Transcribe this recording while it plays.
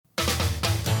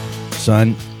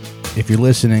Son, if you're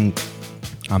listening,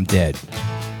 I'm dead.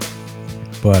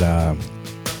 But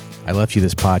I left you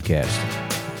this podcast.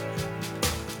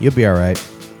 You'll be all right.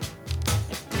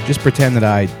 Just pretend that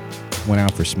I went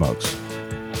out for smokes.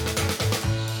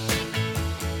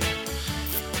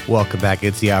 Welcome back.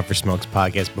 It's the Out for Smokes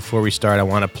podcast. Before we start, I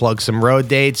want to plug some road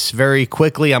dates very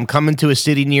quickly. I'm coming to a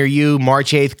city near you.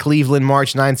 March 8th, Cleveland.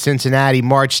 March 9th, Cincinnati.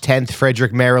 March 10th,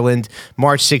 Frederick, Maryland.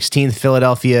 March 16th,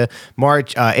 Philadelphia.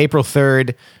 April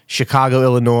 3rd, Chicago,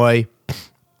 Illinois.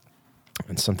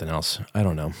 And something else. I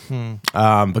don't know.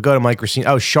 But go to Mike Racine.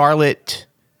 Oh, Charlotte,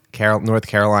 North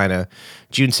Carolina.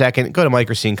 June 2nd, go to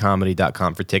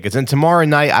MikeRacineComedy.com for tickets. And tomorrow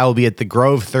night, I will be at the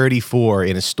Grove 34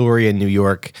 in Astoria, New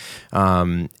York.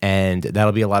 And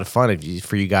that'll be a lot of fun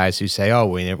for you guys who say, oh,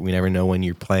 we never know when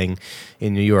you're playing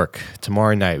in New York.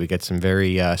 Tomorrow night, we get some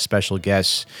very special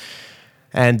guests.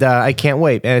 And I can't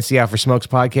wait. And it's the Out for Smokes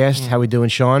podcast. How we doing,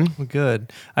 Sean?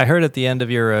 Good. I heard at the end of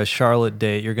your Charlotte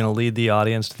date, you're going to lead the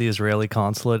audience to the Israeli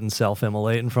consulate and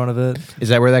self-immolate in front of it. Is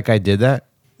that where that guy did that?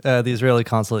 The Israeli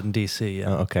consulate in D.C., yeah.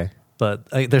 Oh, okay. But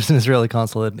there's an Israeli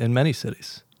consulate in many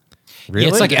cities. Really?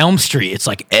 Yeah, it's like Elm Street. It's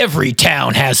like every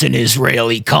town has an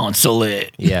Israeli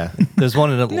consulate. Yeah. There's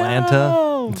one in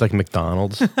Atlanta. It's like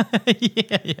McDonald's.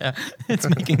 Yeah. It's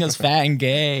making us fat and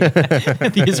gay.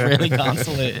 The Israeli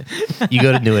consulate. You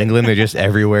go to New England, they're just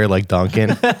everywhere like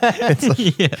Dunkin'. It's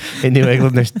like, in New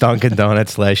England, there's Dunkin'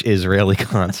 Donuts / Israeli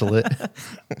consulate.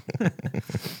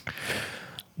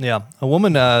 Yeah, a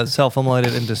woman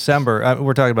self-immolated in December.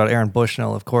 We're talking about Aaron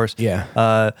Bushnell, of course. Yeah.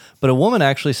 But a woman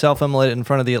actually self-immolated in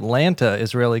front of the Atlanta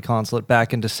Israeli consulate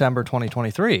back in December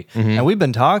 2023. And we've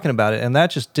been talking about it, and that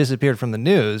just disappeared from the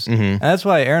news. And that's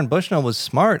why Aaron Bushnell was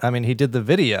smart. I mean, he did the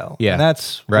video. Yeah. And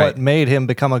that's what made him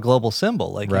become a global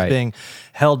symbol. Like, he's being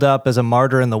held up as a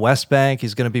martyr in the West Bank.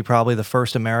 He's going to be probably the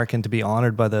first American to be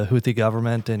honored by the Houthi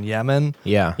government in Yemen.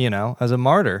 Yeah. You know, as a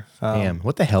martyr. Damn,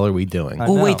 what the hell are we doing?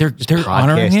 Oh, wait, they're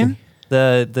honoring him?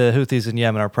 The Houthis in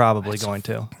Yemen are probably going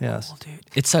to. Yes. Cool, dude.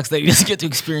 It sucks that he doesn't get to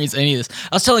experience any of this.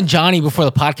 I was telling Johnny before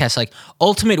the podcast, like,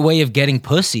 ultimate way of getting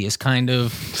pussy is kind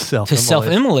of to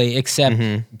self-immolate, except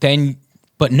then,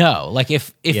 but no. Like,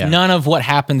 if none of what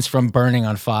happens from burning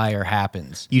on fire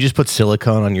happens. You just put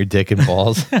silicone on your dick and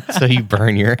balls so you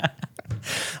burn your...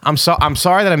 I'm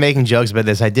sorry that I'm making jokes about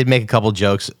this. I did make a couple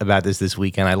jokes about this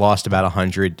weekend. I lost about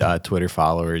 100 Twitter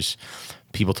followers.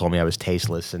 People told me I was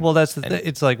tasteless. Well,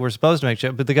 it's like we're supposed to make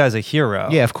jokes, but the guy's a hero.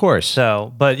 Yeah, of course.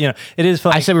 So, but you know, it is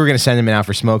funny. I said we were going to send him an Out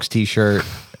for Smokes t-shirt,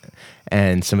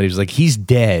 and somebody was like, "He's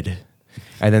dead."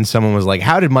 And then someone was like,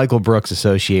 "How did Michael Brooks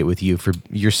associate with you?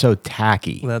 You're so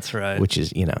tacky." That's right. Which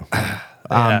is, you know,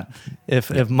 yeah.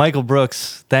 If Michael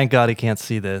Brooks, thank God he can't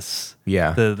see this.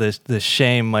 Yeah. The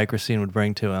shame Mike Racine would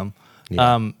bring to him.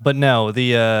 Yeah. But no,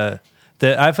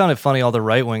 I found it funny, all the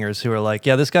right-wingers who are like,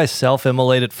 yeah, this guy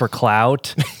self-immolated for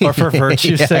clout or for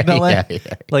virtue signaling. Yeah.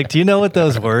 Like, do you know what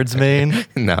those words mean?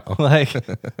 No. Like,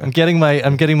 I'm getting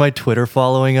my Twitter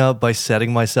following up by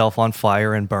setting myself on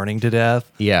fire and burning to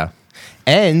death. Yeah.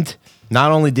 And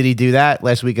not only did he do that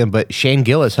last weekend, but Shane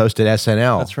Gillis hosted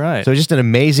SNL. That's right. So just an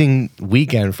amazing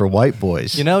weekend for white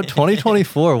boys. You know,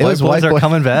 2024, white boys are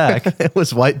coming back. It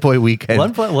was white boy weekend.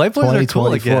 White boys are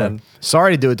cool again.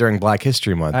 Sorry to do it during Black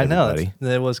History Month, I know.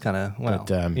 everybody. It was kind of, well,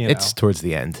 But you it's know. towards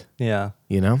the end. Yeah.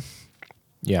 You know?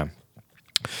 Yeah.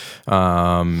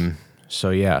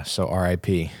 So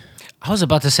R.I.P. I was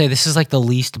about to say, this is like the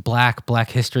least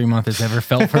Black History Month has ever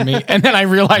felt for me. And then I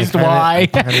realized why.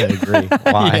 I kind of agree.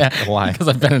 Why? Yeah, Why? Because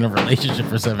I've been in a relationship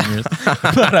for 7 years.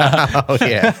 Oh,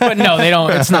 yeah. But no, they don't.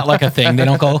 It's not like a thing. They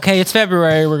don't go, okay, it's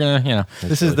February. We're going to, you know.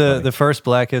 This is the first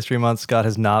Black History Month Scott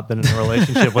has not been in a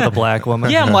relationship with a black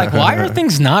woman. Yeah, I'm like, why are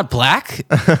things not black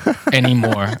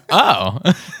anymore? Oh.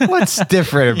 What's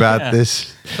different about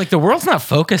this? Like, the world's not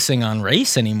focusing on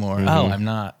race anymore. Oh, I'm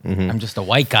not. I'm just a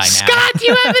white guy now. Scott, do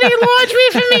you have any laundry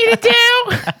for me to do?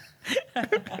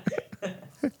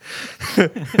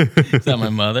 Is that my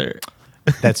mother?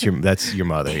 That's your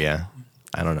mother, yeah.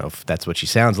 I don't know if that's what she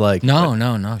sounds like.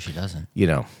 No, she doesn't. You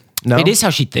know. No? It is how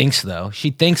she thinks, though.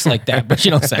 She thinks like that, but she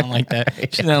don't sound like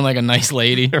that. She sounds like a nice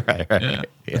lady. Right.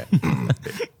 Yeah.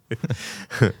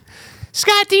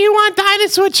 Scott, do you want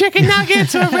dinosaur chicken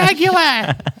nuggets or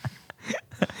regular?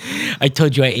 I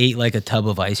told you I ate like a tub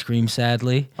of ice cream,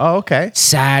 sadly. Oh, okay.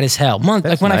 Sad as hell.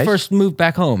 Like when I nice. first moved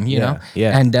back home, you know?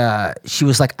 Yeah. And she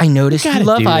was like, I noticed you gotta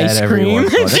love do that ice every cream.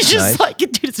 once in a while. She's That's just nice. like,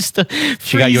 dude, it's just a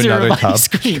She got you freezer another of tub. ice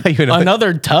cream. She got you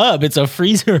Another tub. It's a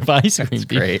freezer of ice cream. That's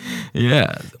dude. great.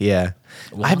 Yeah. Yeah.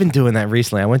 I've been doing that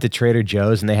recently. I went to Trader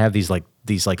Joe's and they have these like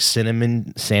these like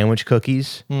cinnamon sandwich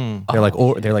cookies. They're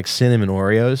like cinnamon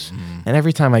Oreos. And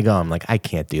every time I go, I'm like, I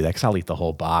can't do that because I'll eat the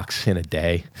whole box in a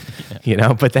day, you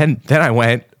know. But then I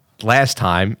went last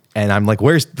time, and I'm like,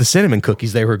 where's the cinnamon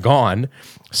cookies? They were gone.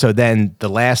 So then the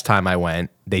last time I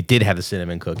went, they did have the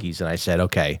cinnamon cookies, and I said,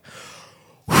 okay.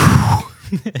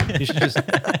 You should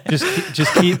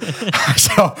just keep.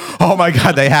 So, oh my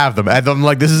God, they have them. And I'm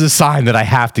like, this is a sign that I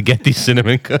have to get these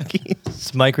cinnamon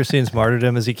cookies. Mike Racine's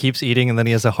martyrdom as he keeps eating, and then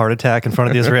he has a heart attack in front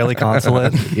of the Israeli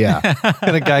consulate. Yeah.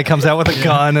 And a guy comes out with a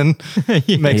gun and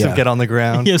makes him get on the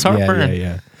ground. He has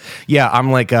heartburn. Yeah,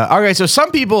 I'm like, all right. So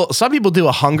some people do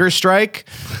a hunger strike.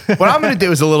 What I'm going to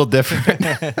do is a little different.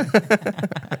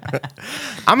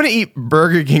 I'm going to eat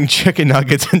Burger King chicken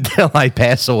nuggets until I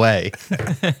pass away.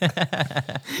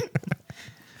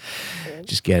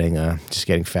 Just getting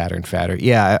fatter and fatter.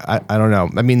 Yeah, I don't know.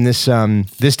 I mean, this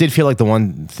did feel like the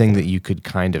one thing that you could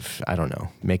kind of, I don't know,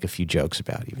 make a few jokes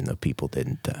about, even though people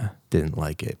didn't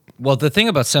like it. Well, the thing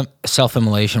about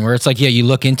self-immolation, where it's like, yeah, you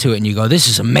look into it and you go, this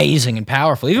is amazing and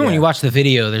powerful. Even when you watch the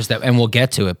video, there's that, and we'll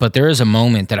get to it, but there is a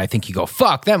moment that I think you go,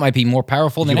 fuck, that might be more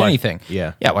powerful than anything.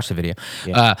 Yeah, watch the video.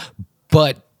 Yeah.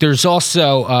 But there's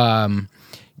also,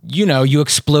 you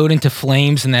explode into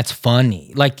flames, and that's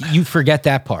funny. Like, you forget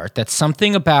that part. That's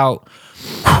something about...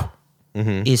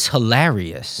 is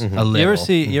hilarious. A little.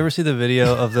 You ever see the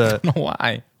video of the? I don't know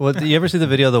why. Well, you ever see the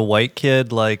video of the white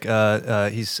kid? Like,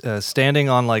 he's standing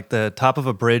on like the top of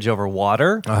a bridge over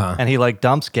water, and he like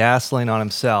dumps gasoline on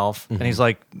himself, and he's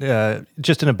like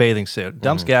just in a bathing suit,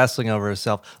 dumps gasoline over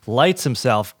himself, lights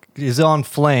himself, is on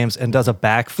flames, and does a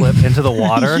backflip into the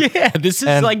water. Yeah, this is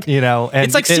and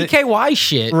it's like CKY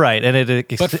shit, right? And it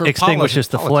extinguishes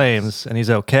the flames, and he's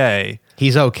okay.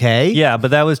 He's okay? Yeah,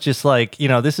 but that was just like,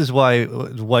 this is why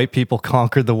white people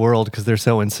conquered the world, because they're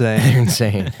so insane. They're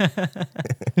insane.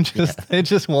 They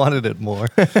just wanted it more.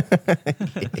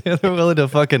 They're willing to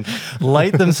fucking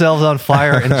light themselves on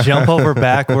fire and jump over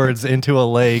backwards into a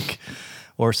lake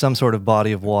or some sort of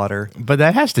body of water. But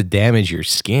that has to damage your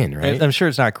skin, right? I'm sure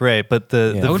it's not great, but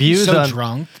the I would views be so on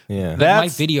drunk. Yeah. My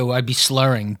video, I'd be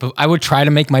slurring, but I would try to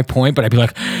make my point, but I'd be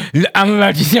like, I'm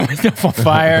about to set myself on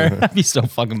fire. I'd be so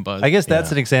fucking buzzed. I guess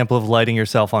that's an example of lighting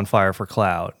yourself on fire for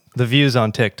clout. The views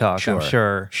on TikTok, I'm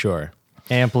sure.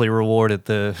 Amply rewarded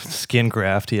the skin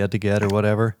graft he had to get or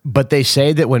whatever. But they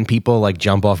say that when people like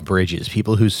jump off bridges,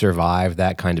 people who survive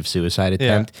that kind of suicide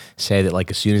attempt say that like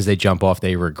as soon as they jump off,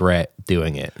 they regret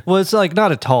doing it. Well, it's like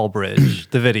not a tall bridge,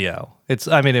 the video. It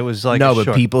was like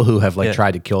but people who have like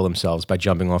tried to kill themselves by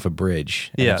jumping off a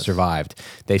bridge and have survived,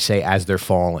 they say as they're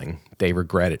falling, they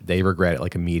regret it. They regret it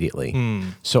like immediately.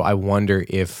 So I wonder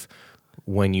if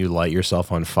when you light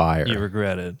yourself on fire, you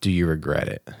regret it. Do you regret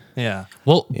it? Yeah.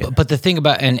 Well, but the thing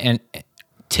about and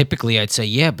typically I'd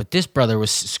say, but this brother was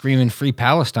screaming "Free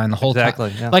Palestine" the whole time.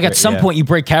 Yeah. Like at some point you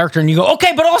break character and you go,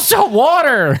 okay, but also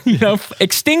water,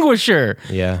 extinguisher.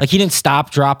 Yeah. Like he didn't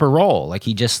stop, drop, or roll. Like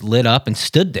he just lit up and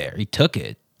stood there. He took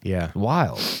it. Yeah.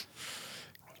 Wild.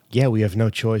 Yeah, we have no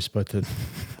choice but to.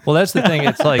 Well, that's the thing.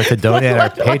 It's like to donate our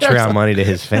Patreon money to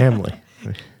his family.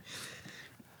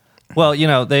 Well,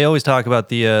 they always talk about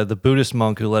the Buddhist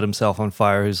monk who lit himself on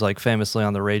fire, who's like famously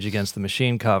on the Rage Against the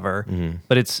Machine cover.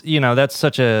 But it's that's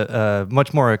such a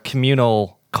much more a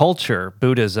communal culture,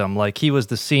 Buddhism. Like he was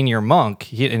the senior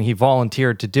monk, and he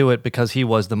volunteered to do it because he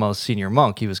was the most senior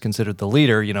monk. He was considered the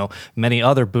leader. Many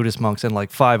other Buddhist monks and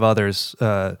like 5 others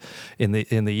in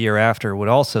the year after would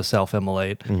also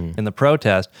self-immolate in the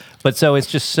protest. But so it's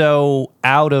just so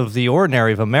out of the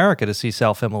ordinary of America to see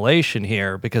self-immolation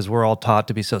here, because we're all taught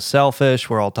to be so selfish.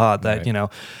 We're all taught that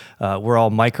we're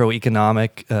all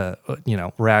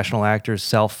microeconomic, rational actors,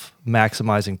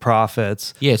 self-maximizing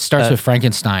profits. Yeah, it starts with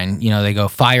Frankenstein. They go,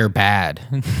 fire bad.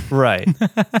 Right.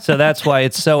 So that's why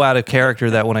it's so out of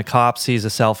character that when a cop sees a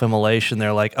self-immolation,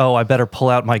 they're like, oh, I better pull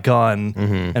out my gun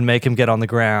and make him get on the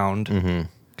ground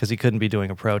because he couldn't be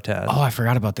doing a protest. Oh, I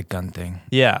forgot about the gun thing.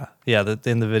 Yeah.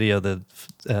 In the video, the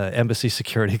embassy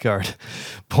security guard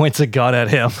points a gun at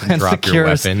him and Drop your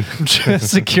weapon.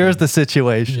 secures the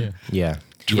situation. Yeah.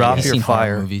 Drop your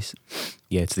fire. Movies.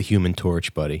 Yeah, it's the Human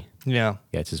Torch, buddy. Yeah.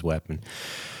 Yeah, it's his weapon.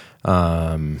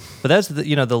 But that's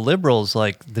the liberals,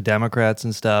 like the Democrats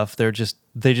and stuff. They're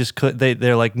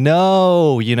like,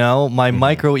 no, my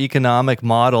microeconomic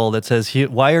model that says,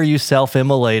 why are you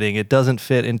self-immolating? It doesn't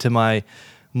fit into my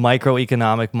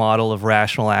microeconomic model of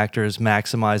rational actors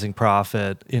maximizing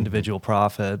profit, individual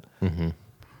profit.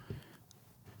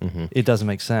 It doesn't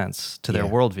make sense to their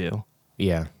worldview.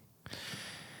 Yeah.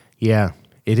 Yeah.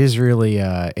 It is really,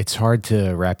 it's hard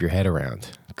to wrap your head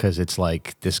around, because it's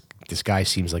like this guy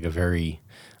seems like a very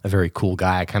a very cool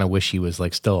guy. I kind of wish he was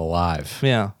like still alive.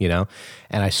 Yeah. You know?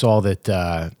 And I saw that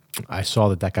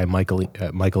that guy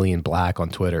Michael Ian Black on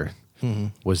Twitter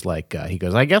was like, he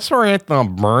goes, I guess we're at the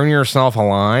burn yourself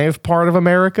alive part of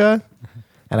America.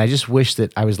 And I just wish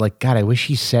that I was like, God, I wish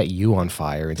he set you on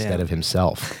fire instead of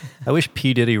himself. I wish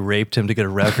P. Diddy raped him to get a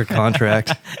record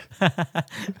contract. I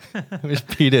wish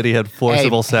P. Diddy had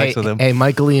forcible sex with him. Hey,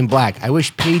 Michael Ian Black, I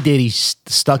wish P. Diddy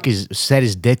set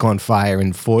his dick on fire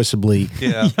and forcibly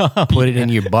put it in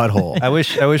your butthole. I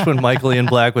wish when Michael Ian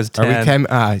Black was 10.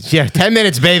 10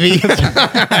 minutes, baby. You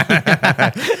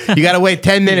got to wait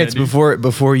 10 minutes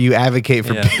before you advocate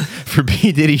for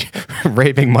P. Diddy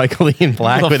raping Michael Ian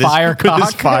Black with his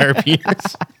fire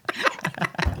penis.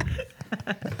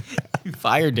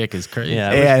 Fire dick is crazy.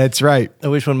 Yeah, that's right. I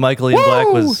wish when Michael Ian Black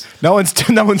was... No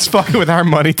one's fucking with our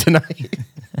money tonight.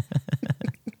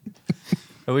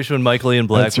 I wish when Michael Ian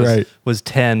Black was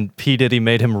 10, P. Diddy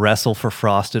made him wrestle for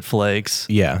Frosted Flakes.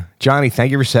 Yeah. Johnny,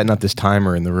 thank you for setting up this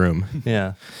timer in the room.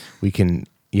 Yeah. We can...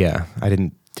 Yeah, I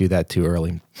didn't do that too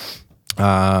early.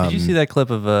 Did you see that clip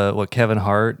of Kevin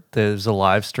Hart? There's a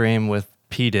live stream with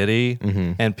P. Diddy,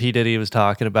 and P. Diddy was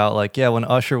talking about like, when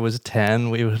Usher was 10,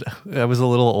 I was a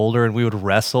little older, and we would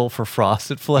wrestle for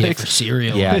Frosted Flakes. Yeah, for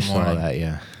cereal. Yeah, I saw that,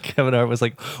 yeah. Kevin Hart was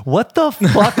like, what the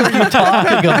fuck are you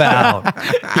talking about?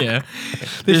 Yeah.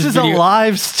 This is a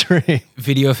live stream.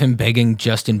 Video of him begging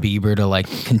Justin Bieber to like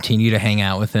continue to hang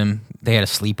out with him. They had a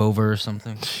sleepover or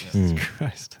something. Jesus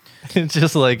Christ. It's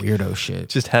just like weirdo shit.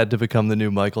 Just had to become the new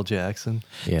Michael Jackson.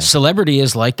 Yeah. Celebrity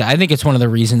is like that. I think it's one of the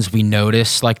reasons we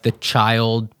notice like the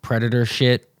child predator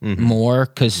shit more,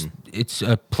 because it's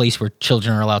a place where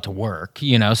children are allowed to work,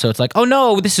 you know? So it's like, oh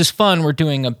no, this is fun. We're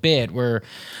doing a bit. We're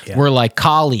like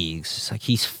colleagues. It's like,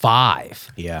 he's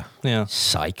 5. Yeah. Yeah.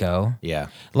 Psycho. Yeah.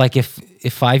 Like if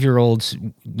 5-year-olds,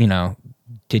 you know,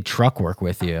 did truck work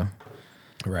with you,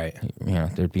 right? You know,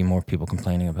 there'd be more people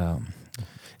complaining about.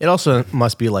 It also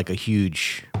must be like a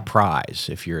huge prize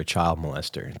if you're a child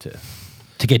molester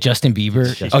to get Justin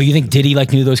Bieber. Oh, you think Diddy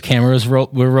like knew those cameras were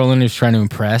rolling and was trying to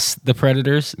impress the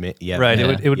predators? Yeah, right.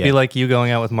 Yeah. It would be like you going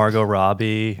out with Margot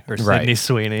Robbie or Sydney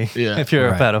Sweeney. Yeah. If you're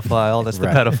a pedophile, that's the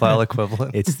pedophile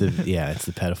equivalent. It's the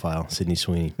pedophile, Sydney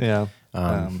Sweeney. Yeah.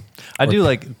 I do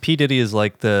like P. Diddy is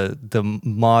like the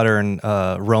modern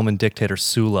Roman dictator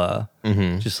Sulla,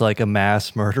 just like a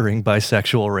mass murdering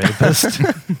bisexual rapist,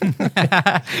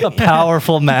 a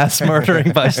powerful mass murdering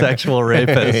bisexual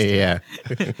rapist. Yeah.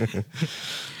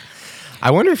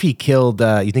 I wonder if he killed.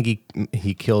 You think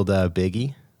he killed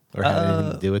Biggie or had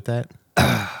anything to do with that?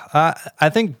 I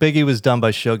think Biggie was done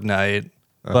by Suge Knight.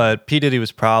 But P. Diddy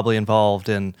was probably involved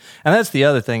in, and that's the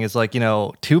other thing is like, you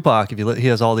know, Tupac, if you he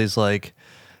has all these like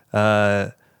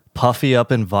puffy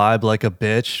up and vibe like a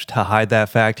bitch to hide that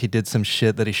fact he did some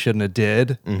shit that he shouldn't have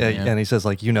did. And he says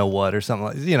like, you know what, or something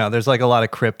like, you know, there's like a lot of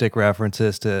cryptic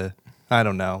references to, I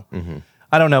don't know.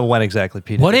 I don't know when exactly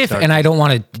P. Diddy What if, started. and I don't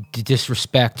want to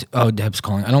disrespect, Deb's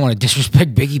calling, I don't want to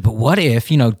disrespect Biggie, but what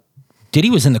if, you know, Diddy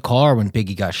was in the car when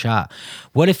Biggie got shot.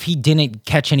 What if he didn't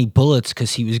catch any bullets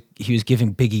because he was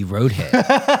giving Biggie road hit?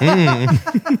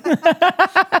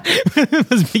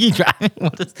 Was Biggie driving?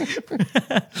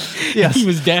 Yes. He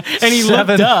was dead, and he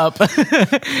looked up,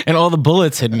 and all the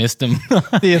bullets had missed him.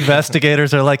 The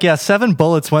investigators are like, 7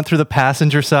 bullets went through the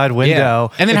passenger side window,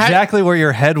 and then exactly where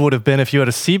your head would have been if you had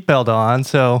a seatbelt on.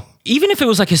 So even if it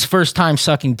was like his first time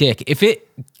sucking dick, if it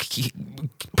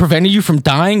prevented you from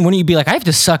dying, wouldn't you be like, I have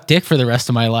to suck dick for the rest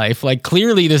of my life? Like,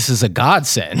 clearly this is a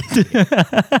godsend.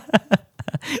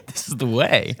 This is the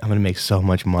way. I'm gonna make so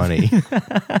much money.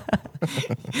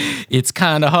 It's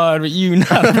kind of hard with you,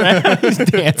 not right? He's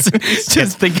dancing,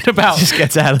 just thinking about just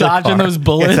gets out of the dodging car. those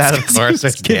bullets. Gets out of the car,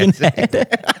 starts dancing.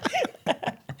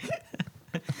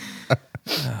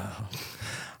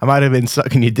 I might have been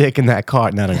sucking your dick in that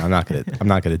car. No, I'm not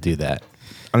gonna do that.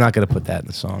 I'm not gonna put that in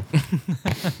the song.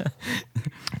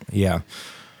 Yeah.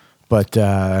 But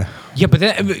but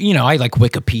then, you know, I like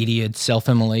Wikipedia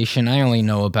self-immolation. I only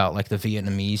know about like the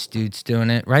Vietnamese dudes doing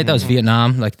it, right? That was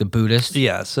Vietnam, like the Buddhist.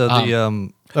 yeah, so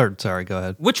sorry, go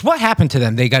ahead. What happened to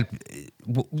them? They got,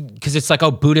 because it's like,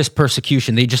 Buddhist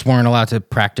persecution. They just weren't allowed to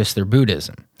practice their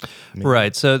Buddhism.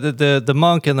 Right. So the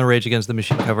monk in the Rage Against the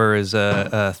Machine cover is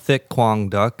a Thich Quang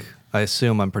Duc. I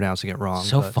assume I'm pronouncing it wrong.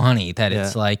 So funny that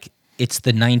it's like, it's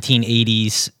the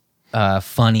 1980s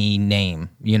funny name,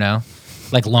 you know?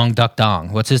 Like Long Duck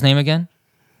Dong. What's his name again?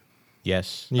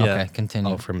 yes. Yeah. Okay,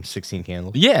 continue. Oh, from 16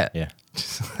 Candles. Yeah. Yeah.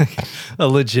 A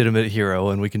legitimate hero,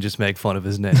 and we can just make fun of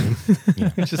his name.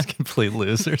 Just complete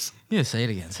losers. Yeah, say it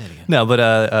again. No, but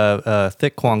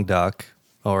Thich Quang Duc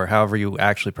or however you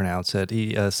actually pronounce it.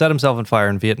 He set himself on fire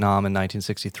in Vietnam in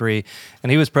 1963,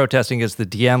 and he was protesting against the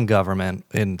Diem government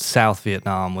in South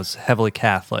Vietnam was heavily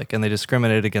Catholic, and they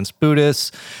discriminated against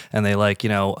Buddhists, and they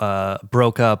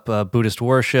broke up Buddhist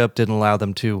worship, didn't allow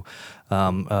them to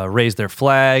raise their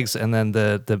flags, and then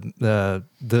the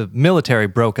military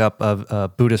broke up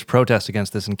a Buddhist protest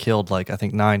against this and killed I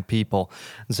think 9 people.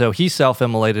 And so he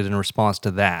self-immolated in response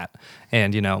to that,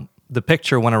 and the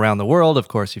picture went around the world. Of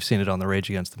course, you've seen it on the Rage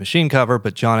Against the Machine cover,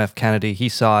 but John F. Kennedy, he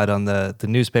saw it on the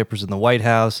newspapers in the White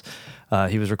House.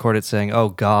 He was recorded saying, "Oh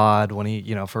God," when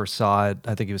he first saw it.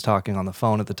 I think he was talking on the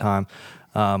phone at the time.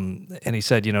 And he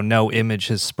said, no image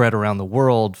has spread around the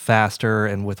world faster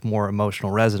and with more emotional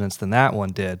resonance than that one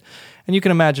did. And you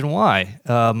can imagine why.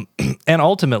 And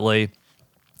ultimately,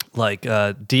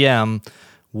 Diem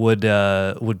would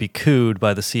be cooed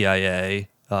by the CIA,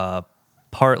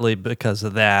 partly because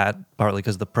of that, partly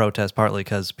because of the protest, partly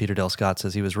because Peter Dale Scott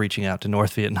says he was reaching out to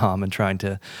North Vietnam and trying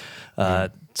to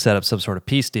set up some sort of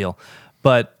peace deal.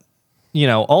 But,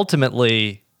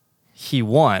 ultimately he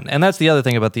won. And that's the other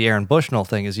thing about the Aaron Bushnell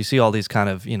thing is you see all these kind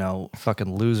of,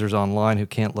 fucking losers online who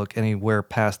can't look anywhere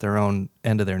past their own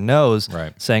end of their nose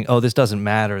saying, oh, this doesn't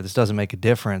matter. This doesn't make a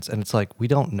difference. And it's like, we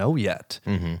don't know yet.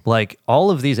 All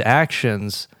of these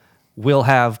actions will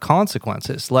have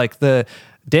consequences.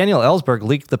 Daniel Ellsberg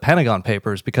leaked the Pentagon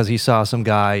Papers because he saw some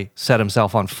guy set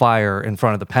himself on fire in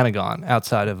front of the Pentagon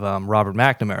outside of Robert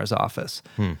McNamara's office.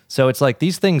 So it's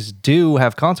these things do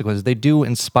have consequences. They do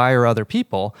inspire other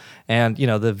people. And,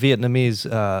 the Vietnamese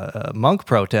monk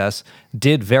protests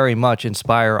did very much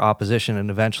inspire opposition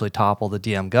and eventually topple the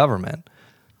Diem government.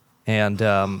 And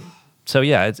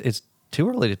it's too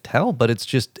early to tell, but it's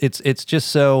just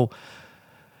so...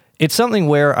 It's something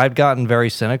where I've gotten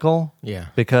very cynical. Yeah.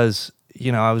 Because...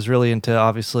 I was really into,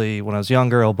 obviously, when I was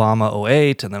younger, Obama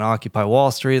 2008, and then Occupy Wall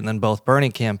Street, and then both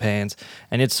Bernie campaigns.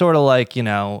 And it's sort of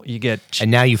you get... And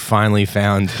now you finally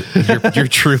found your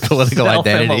true political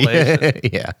identity.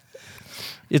 Yeah.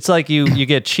 It's you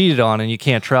get cheated on and you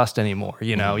can't trust anymore.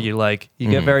 You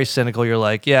get very cynical. You're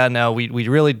we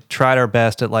really tried our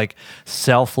best at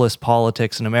selfless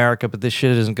politics in America, but this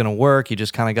shit isn't going to work. You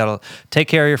just kind of got to take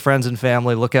care of your friends and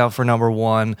family, look out for number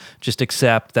one, just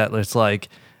accept that it's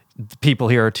people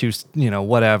here are too,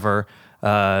 whatever.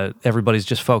 Everybody's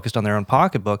just focused on their own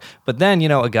pocketbook. But then,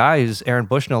 a guy who's Aaron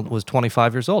Bushnell was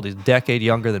 25 years old. He's a decade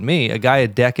younger than me. A guy a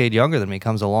decade younger than me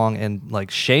comes along and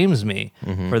shames me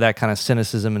for that kind of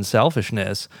cynicism and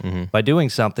selfishness by doing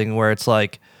something where it's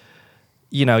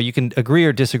you can agree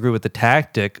or disagree with the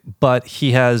tactic, but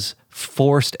he has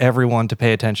forced everyone to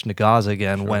pay attention to Gaza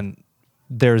again when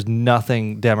there's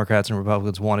nothing Democrats and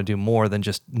Republicans want to do more than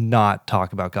just not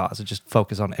talk about Gaza, just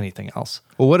focus on anything else.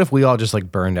 Well, what if we all just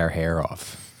burned our hair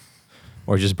off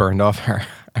or just burned off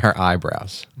our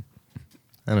eyebrows?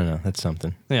 I don't know. That's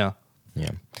something. Yeah. Yeah.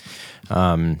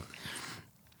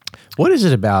 What is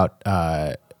it about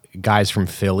guys from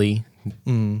Philly?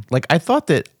 I thought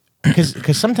that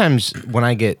because sometimes when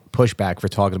I get pushback for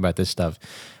talking about this stuff,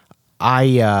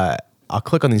 I'll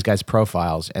click on these guys'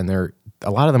 profiles and a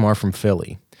lot of them are from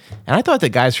Philly, and I thought that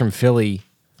guys from Philly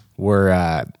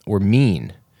were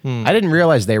mean. I didn't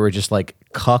realize they were just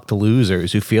cucked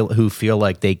losers who feel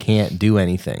like they can't do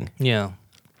anything. Yeah,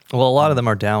 well, a lot of them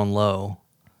are down low.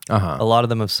 A lot of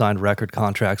them have signed record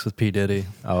contracts with P. Diddy.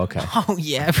 Oh, okay. Oh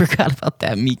yeah, I forgot about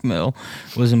that. Meek Mill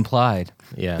was implied.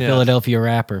 Yeah. Philadelphia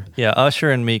rapper. Yeah, Usher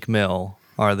and Meek Mill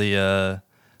are the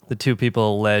two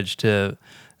people alleged to.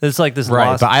 It's this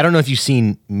right, but I don't know if you've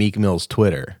seen Meek Mill's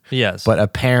Twitter. Yes. But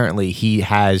apparently he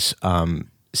has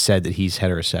said that he's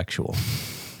heterosexual.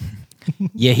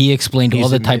 Yeah, he explained all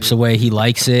the types of way he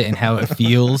likes it and how it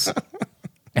feels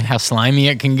and how slimy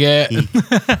it can get.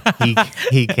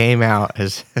 He came out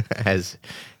as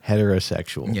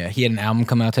heterosexual. Yeah, he had an album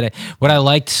come out today. What I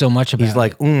liked so much about he's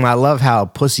I love how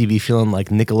pussy be feeling like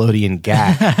Nickelodeon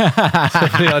gag.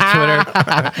 Somebody on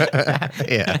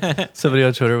Twitter. Yeah. Somebody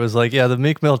on Twitter was the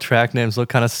Meek Mill track names look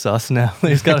kind of sus now.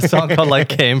 He's got a song called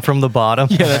Came From the Bottom.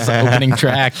 Yeah, that's the opening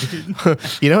track.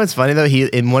 What's funny though? He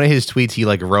in one of his tweets he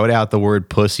wrote out the word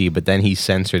pussy, but then he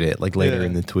censored it later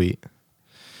in the tweet.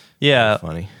 Yeah.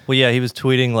 Funny. Well, yeah, he was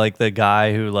tweeting the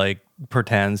guy who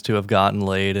pretends to have gotten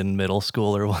laid in middle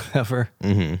school or whatever.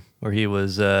 Where he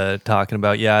was talking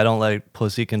about, I don't let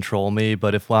pussy control me,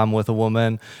 but if I'm with a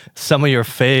woman, some of your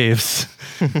faves,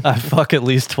 I fuck at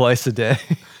least twice a day.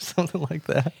 Something like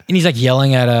that. And he's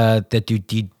yelling at that dude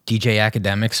DJ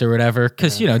Academics or whatever,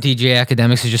 because DJ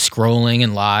Academics is just scrolling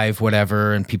and live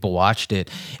whatever, and people watched it,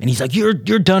 and he's you're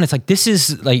done. It's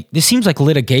this seems like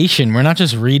litigation. We're not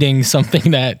just reading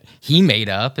something that he made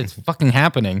up. It's fucking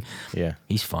happening. Yeah,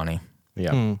 he's funny.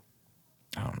 Yeah.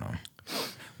 I don't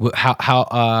know.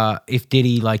 How if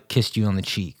Diddy like kissed you on the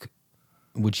cheek,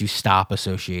 would you stop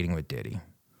associating with Diddy?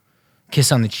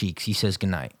 Kiss on the cheeks. He says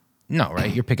goodnight. No,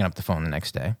 right? You're picking up the phone the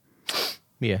next day.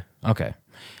 Yeah. Okay.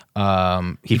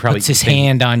 He He probably puts his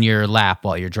hand on your lap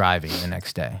while you're driving the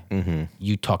next day. Mm-hmm.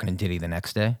 You talking to Diddy the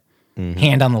next day?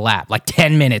 Hand on the lap, like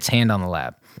 10 minutes, hand on the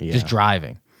lap, just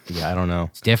driving. Yeah, I don't know.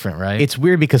 It's different, right? It's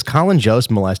weird because Colin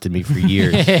Jost molested me for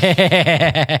years. It'd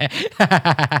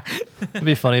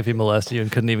be funny if he molested you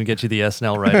and couldn't even get you the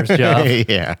SNL writer's job.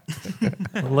 Yeah.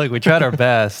 Look, we tried our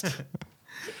best.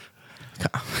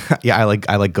 Yeah, I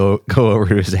like go over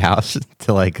to his house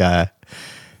to like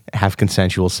have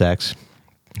consensual sex,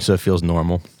 so it feels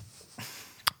normal.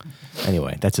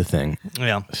 Anyway, that's a thing.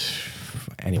 Yeah.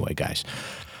 Anyway, guys.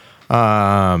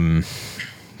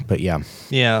 But yeah.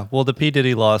 Yeah. Well, the P.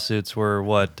 Diddy lawsuits were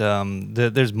what?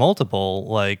 There's multiple.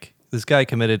 Like, this guy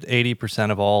committed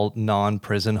 80% of all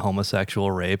non-prison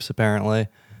homosexual rapes, apparently.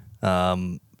 Yeah.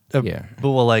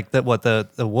 But well, like that, what the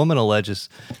woman alleges.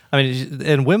 I mean,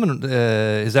 and women,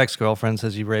 his ex-girlfriend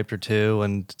says he raped her too,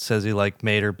 and says he like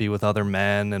made her be with other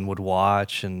men and would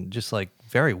watch, and just like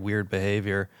very weird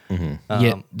behavior.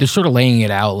 Yeah, they're sort of laying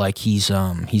it out like he's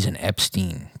an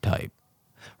Epstein type.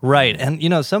 Right. And, you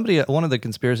know, one of the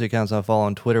conspiracy accounts I follow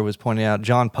on Twitter was pointing out,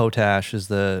 John Potash is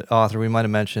the author we might have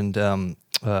mentioned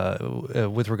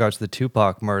with regards to the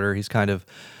Tupac murder. He's kind of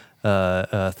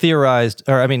theorized,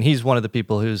 or I mean, he's one of the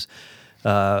people who's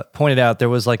pointed out there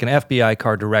was like an FBI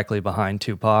car directly behind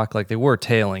Tupac. Like they were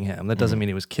tailing him. That doesn't mean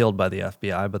he was killed by the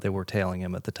FBI, but they were tailing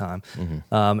him at the time.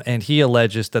 And he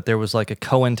alleges that there was like a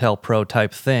COINTELPRO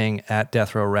type thing at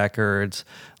Death Row Records,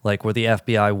 like where the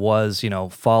FBI was, you know,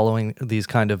 following these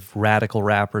kind of radical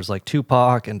rappers like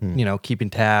Tupac and, you know, keeping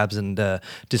tabs and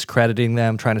discrediting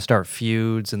them, trying to start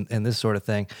feuds and this sort of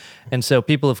thing. And so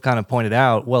people have kind of pointed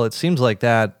out, well, it seems like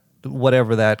that,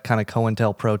 whatever that kind of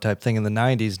COINTELPRO type thing in the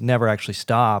 90s never actually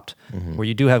stopped, where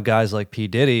you do have guys like P.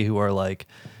 Diddy who are like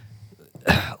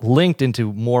linked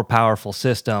into more powerful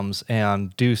systems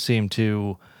and do seem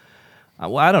to,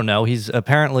 well, I don't know, he's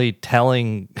apparently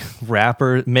telling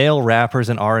male rappers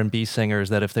and R&B singers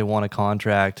that if they want a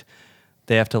contract,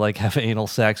 they have to like have anal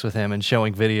sex with him, and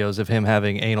showing videos of him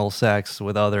having anal sex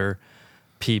with other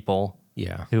people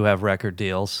who have record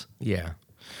deals. Yeah.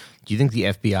 Do you think the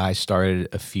FBI started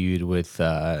a feud with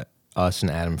us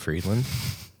and Adam Friedland?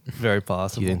 Very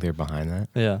possible. Do you think they're behind that?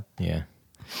 Yeah. Yeah.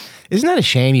 Isn't that a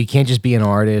shame? You can't just be an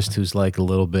artist who's like a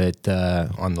little bit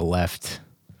on the left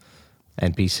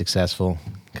and be successful,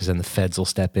 because then the feds will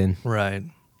step in. Right.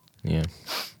 Yeah.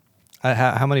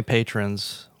 How many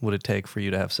patrons would it take for you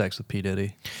to have sex with P.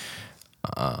 Diddy?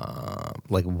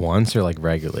 Like once or like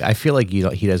regularly? I feel like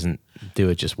he doesn't do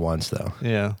it just once though.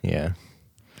 Yeah. Yeah.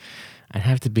 I'd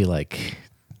have to be like,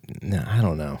 no, I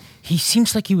don't know. He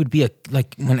seems like he would be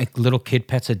like when a little kid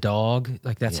pets a dog,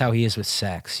 like that's how he is with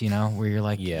sex, you know, where you're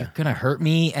like, you're gonna hurt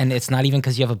me, and it's not even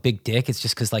because you have a big dick, it's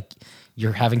just because like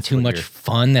you're having too much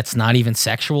fun that's not even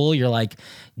sexual. You're like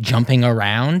jumping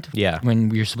around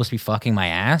when you're supposed to be fucking my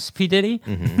ass, P. Diddy.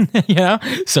 You know?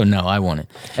 So no, I want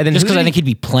it. And then just because I think he'd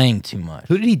be playing too much.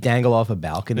 Who did he dangle off a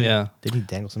balcony? Yeah. Did he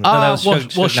dangle something? that was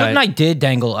Suge Knight did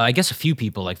dangle, I guess, a few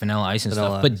people like Vanilla Ice and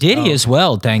stuff, but Diddy as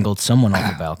well dangled someone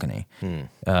off a balcony.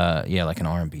 Yeah, like an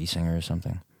R&B singer or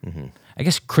something. I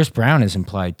guess Chris Brown is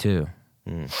implied too.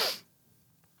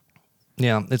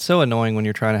 Yeah, it's so annoying when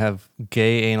you're trying to have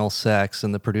gay anal sex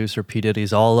and the producer P.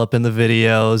 Diddy's all up in the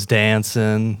videos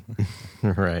dancing.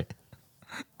 Right.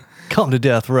 Come to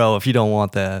Death Row if you don't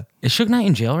want that. Is Suge Knight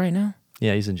in jail right now?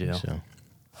 Yeah, he's in jail. So.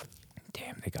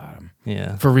 Damn, they got him.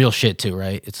 Yeah. For real shit too,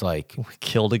 right? It's like, We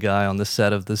killed a guy on the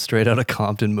set of the Straight Outta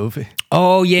Compton movie.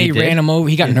 oh yeah, he did? ran him over.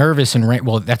 He got nervous and ran.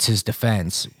 Well, that's his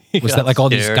defense. Was got that like all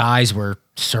these scared. guys were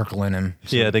circling him?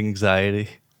 He had anxiety.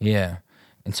 Yeah.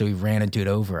 And so he ran a dude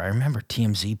over. I remember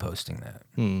TMZ posting that.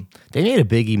 They made a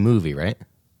Biggie movie, right?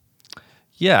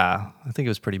 Yeah, I think it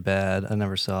was pretty bad. I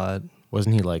never saw it.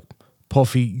 Wasn't he like,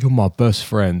 Puffy, you're my best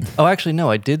friend? Oh, actually,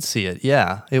 no, I did see it.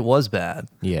 Yeah, it was bad.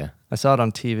 Yeah. I saw it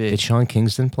on TV. Did Sean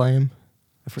Kingston play him?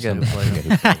 I forget who played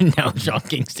it. No, Sean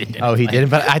Kingston didn't. Oh, he didn't?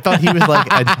 But I thought he was like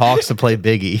in talks to play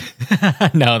Biggie.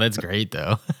 No, that's great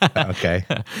though. Okay.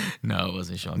 No, it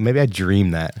wasn't Sean. Maybe I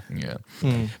dreamed that. Yeah.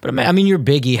 But I mean, you're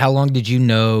Biggie. How long did you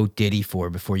know Diddy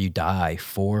for before you die?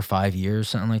 4 or 5 years,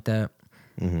 something like that?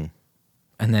 And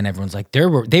then everyone's like,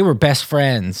 they were best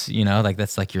friends, you know? Like,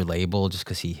 that's like your label just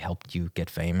because he helped you get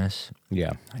famous.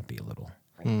 Yeah. I'd be a little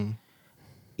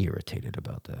irritated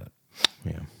about that.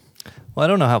 Yeah. Well, I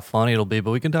don't know how funny it'll be,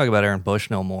 but we can talk about Aaron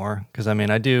Bushnell more because I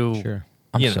mean, I do. Sure.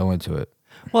 I'm You know. so into it.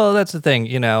 Well, that's the thing.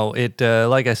 It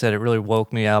like I said, it really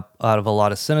woke me up out of a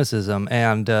lot of cynicism.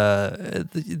 And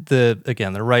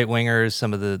the right wingers,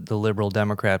 some of the liberal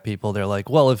Democrat people, they're like,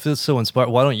 well, if it's so inspired,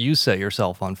 why don't you set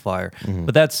yourself on fire?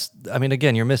 But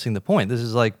again, you're missing the point. This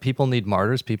is like, people need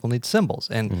martyrs, people need symbols.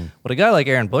 And what a guy like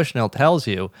Aaron Bushnell tells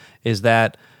you is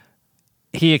that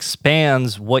he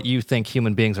expands what you think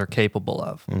human beings are capable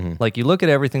of. Like, you look at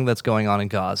everything that's going on in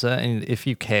Gaza, and if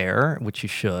you care, which you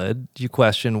should, you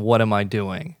question, what am I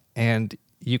doing? And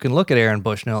you can look at Aaron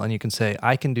Bushnell and you can say,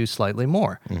 I can do slightly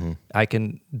more. I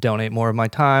can donate more of my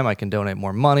time. I can donate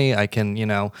more money. I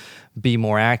can, be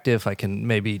more active. I can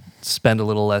maybe spend a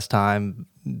little less time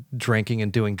drinking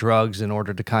and doing drugs in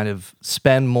order to kind of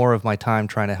spend more of my time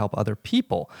trying to help other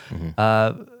people.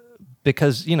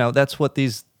 Because, that's what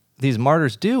these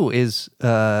martyrs do is,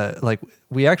 like,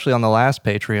 we actually, on the last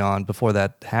Patreon, before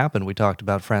that happened, we talked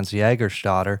about Franz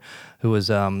Jägerstatter, who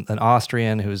was an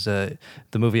Austrian, who's the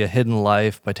movie A Hidden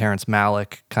Life by Terrence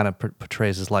Malick kind of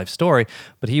portrays his life story.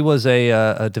 But he was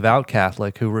a devout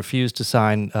Catholic who refused to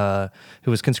sign,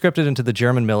 who was conscripted into the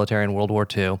German military in World War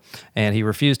II, and he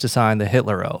refused to sign the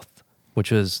Hitler Oath,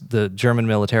 which was the German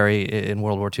military in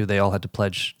World War II. They all had to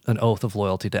pledge an oath of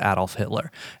loyalty to Adolf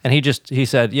Hitler. And he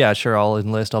said, yeah, sure, I'll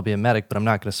enlist, I'll be a medic, but I'm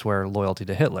not going to swear loyalty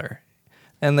to Hitler.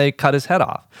 And they cut his head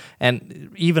off.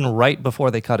 And even right before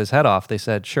they cut his head off, they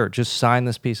said, sure, just sign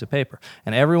this piece of paper.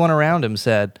 And everyone around him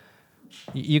said,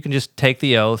 you can just take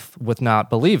the oath with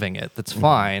not believing it. That's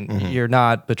fine. You're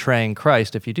not betraying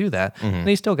Christ if you do that. And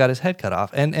he still got his head cut off.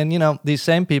 And these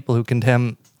same people who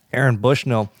condemn Aaron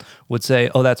Bushnell would say,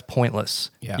 "Oh, that's pointless.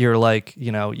 Yeah. You're like,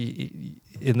 in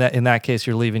that case,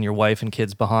 you're leaving your wife and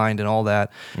kids behind and all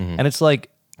that." And it's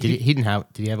like, did he have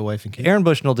a wife and kids? Aaron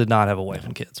Bushnell did not have a wife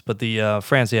and kids, but the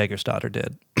Franz Jägerstatter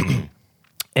did.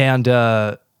 And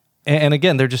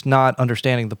again, they're just not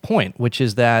understanding the point, which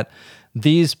is that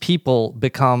these people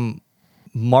become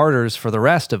martyrs for the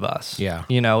rest of us. Yeah,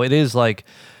 it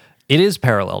is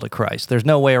parallel to Christ. There's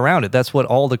no way around it. That's what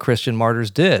all the Christian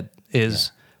martyrs did.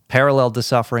 Paralleled the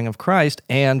suffering of Christ,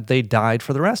 and they died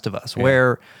for the rest of us. Yeah.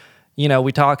 Where,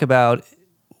 we talk about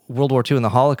World War II and the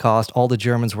Holocaust, all the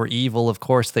Germans were evil. Of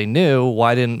course they knew.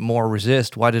 Why didn't more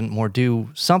resist? Why didn't more do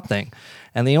something?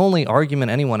 And the only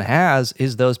argument anyone has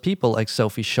is those people like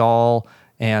Sophie Scholl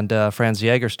and Franz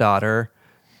Jägerstatter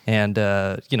and,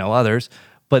 others.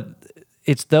 But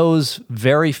it's those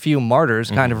very few martyrs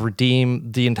kind of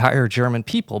redeem the entire German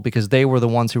people because they were the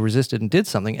ones who resisted and did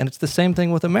something. And it's the same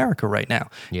thing with America right now.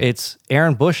 Yeah. It's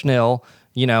Aaron Bushnell,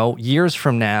 years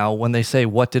from now, when they say,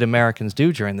 what did Americans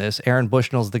do during this? Aaron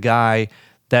Bushnell's the guy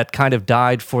that kind of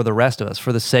died for the rest of us,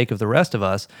 for the sake of the rest of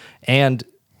us. And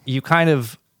you kind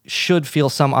of should feel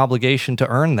some obligation to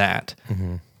earn that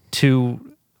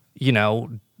to, you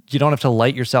don't have to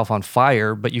light yourself on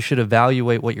fire, but you should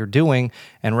evaluate what you're doing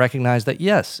and recognize that,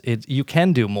 yes, you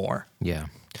can do more. Yeah.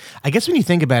 I guess when you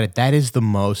think about it, that is the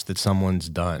most that someone's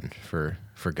done for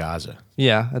Gaza.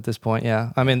 Yeah, at this point,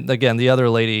 yeah. I mean, again, the other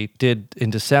lady did in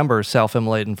December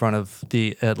self-immolate in front of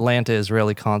the Atlanta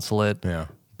Israeli consulate. Yeah.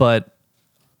 But,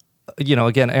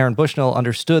 again, Aaron Bushnell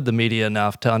understood the media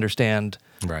enough to understand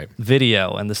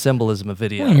video and the symbolism of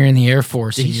video. When you're in the Air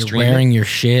Force and you're wearing your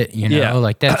shit,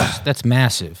 like that's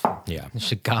massive. Yeah.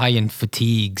 There's a guy in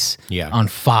fatigues on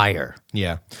fire.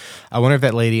 Yeah. I wonder if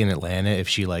that lady in Atlanta, if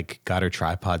she got her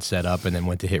tripod set up and then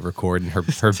went to hit record and her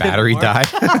battery died.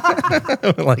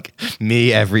 Like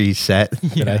me every set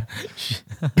that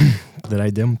I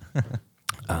do.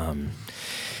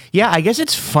 Yeah, I guess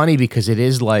it's funny because it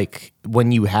is like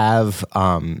when you have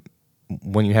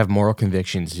moral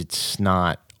convictions, it's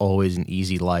not always an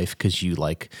easy life because you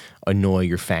annoy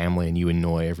your family and you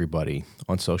annoy everybody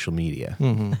on social media.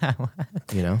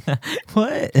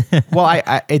 What? Well,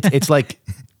 it's like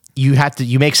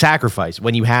you make sacrifice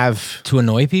when you have to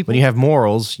annoy people. When you have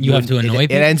morals, you have to annoy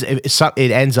people.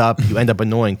 It ends up you end up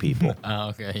annoying people. Oh,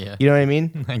 okay, yeah. You know what I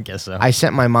mean? I guess so. I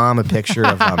sent my mom a picture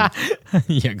of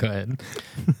yeah, go ahead.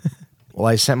 Well,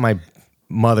 I sent my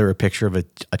mother a picture of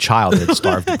a child that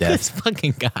starved to death. This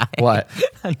fucking guy. What?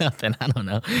 Nothing. I don't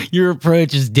know. Your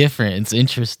approach is different. It's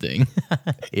interesting.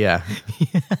 Yeah.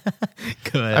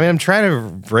 Good. I mean, I'm trying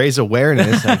to raise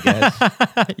awareness, I guess.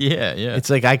 Yeah. It's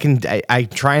like I'm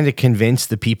trying to convince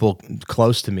the people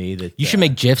close to me that you should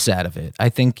make GIFs out of it. I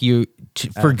think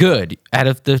for good, out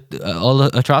of all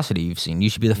the atrocity you've seen, you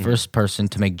should be the first person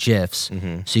to make GIFs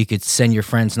so you could send your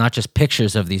friends not just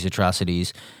pictures of these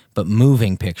atrocities, but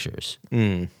moving pictures.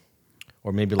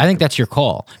 Or maybe I think that's your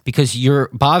call because you're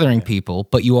bothering people,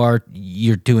 but you're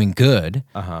doing good.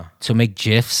 So make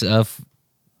GIFs of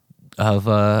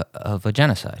of a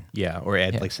genocide. Yeah, or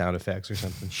add like sound effects or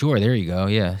something. Sure, there you go.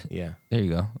 Yeah. Yeah. There you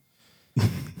go.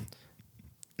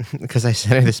 Because I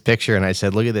sent her this picture and I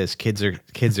said, "Look at this. Kids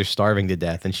are starving to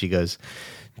death." And she goes,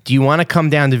 "Do you want to come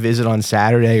down to visit on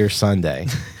Saturday or Sunday?"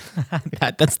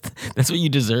 That's what you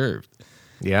deserve.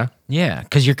 Yeah. Yeah,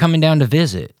 because you're coming down to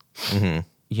visit. Mm-hmm.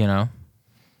 You know.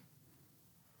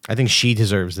 I think she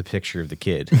deserves the picture of the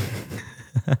kid.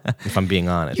 If I'm being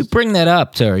honest. You bring that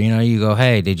up to her, you go,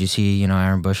 "Hey, did you see,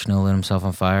 Aaron Bushnell lit himself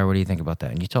on fire? What do you think about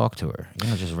that?" And you talk to her. You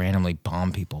don't just randomly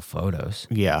bomb people photos.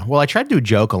 Yeah. Well, I tried to do a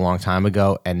joke a long time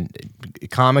ago, and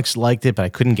comics liked it, but I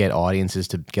couldn't get audiences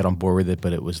to get on board with it.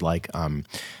 But it was like,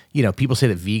 people say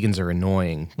that vegans are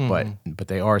annoying, but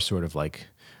they are sort of like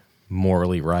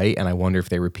morally right. And I wonder if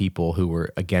they were people who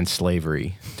were against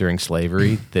slavery during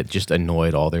slavery that just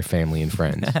annoyed all their family and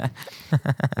friends.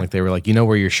 Like they were like, "You know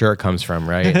where your shirt comes from,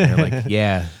 right?" And they're like,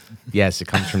 "Yeah, yes, it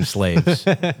comes from slaves.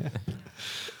 I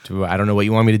don't know what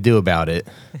you want me to do about it."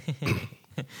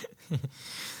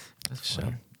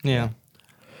 So Yeah.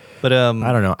 But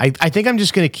I don't know. I think I'm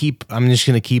just gonna keep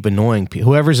annoying people.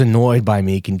 Whoever's annoyed by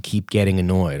me can keep getting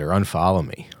annoyed or unfollow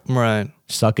me. right.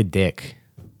 Suck a dick.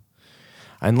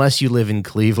 Unless you live in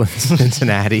Cleveland,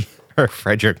 Cincinnati, or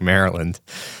Frederick, Maryland.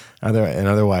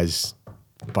 Otherwise,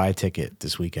 buy a ticket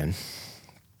this weekend.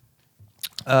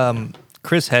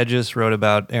 Chris Hedges wrote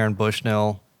about Aaron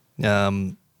Bushnell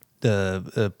pretty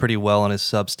well on his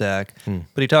Substack,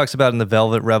 but he talks about in the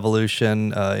Velvet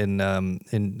Revolution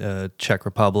in Czech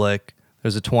Republic.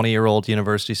 There's a 20-year-old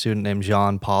university student named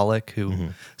Jan Pollock who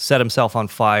set himself on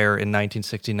fire in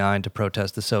 1969 to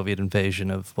protest the Soviet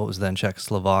invasion of what was then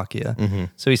Czechoslovakia.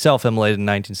 So he self-immolated in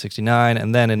 1969,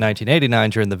 and then in 1989,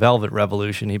 during the Velvet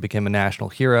Revolution, he became a national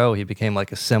hero. He became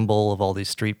like a symbol of all these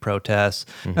street protests,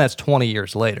 and that's 20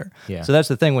 years later. Yeah. So that's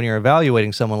the thing when you're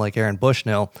evaluating someone like Aaron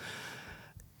Bushnell.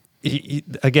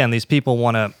 Again, these people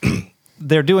want to.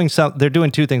 They're doing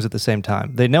two things at the same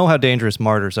time. They know how dangerous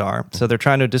martyrs are, so they're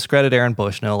trying to discredit Aaron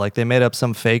Bushnell. Like they made up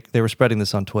some fake. They were spreading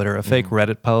this on Twitter, a fake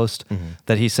Reddit post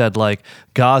that he said like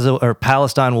Gaza or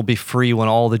Palestine will be free when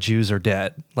all the Jews are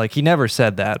dead. Like he never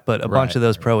said that, but a bunch of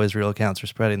those pro-Israel accounts are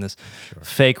spreading this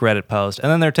fake Reddit post,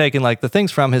 and then they're taking like the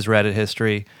things from his Reddit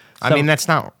history. I mean, that's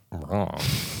not wrong.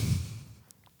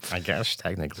 I guess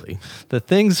technically, The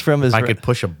things from his I could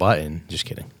push a button. Just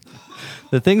kidding.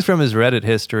 The things from his Reddit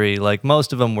history, like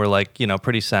most of them were like,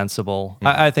 pretty sensible.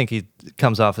 I think he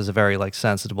comes off as a very like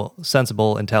sensible,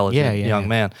 intelligent young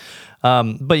man.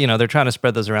 But they're trying to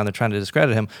spread those around. They're trying to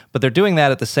discredit him, but they're doing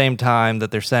that at the same time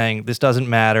that they're saying this doesn't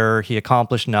matter. He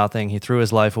accomplished nothing. He threw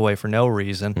his life away for no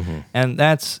reason. And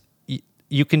that's,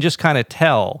 you can just kind of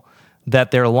tell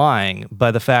that they're lying by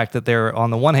the fact that they're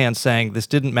on the one hand saying this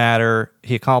didn't matter,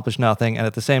 he accomplished nothing, and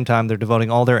at the same time they're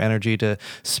devoting all their energy to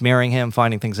smearing him,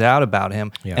 finding things out about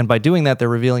him, and by doing that they're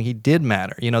revealing he did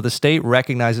matter. The state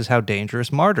recognizes how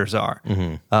dangerous martyrs are.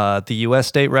 The U.S.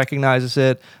 state recognizes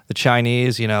it. The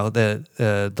Chinese,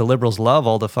 the liberals love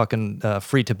all the fucking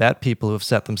free Tibet people who have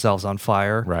set themselves on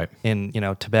fire in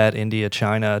Tibet, India,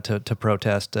 China to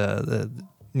protest the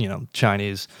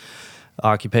Chinese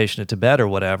occupation of Tibet or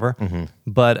whatever.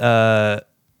 But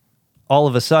all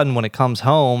of a sudden when it comes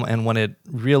home and when it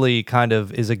really kind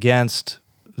of is against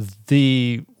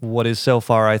what is so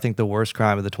far I think the worst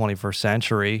crime of the 21st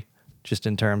century, just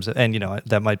in terms of, and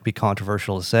that might be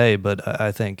controversial to say, but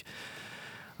I think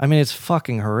it's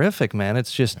fucking horrific, man.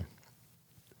 It's just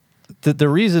the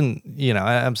reason,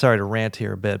 I'm sorry to rant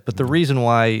here a bit, but the reason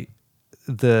why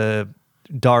the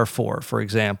Darfur, for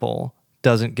example,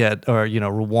 doesn't get, or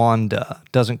Rwanda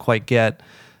doesn't quite get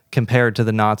compared to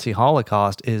the Nazi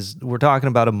Holocaust is we're talking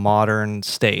about a modern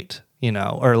state,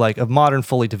 or like a modern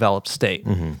fully developed state.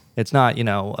 It's not,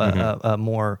 a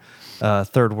more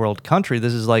third world country.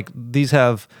 This is like, these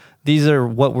are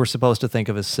what we're supposed to think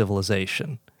of as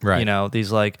civilization. Right.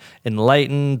 These like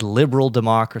enlightened liberal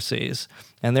democracies,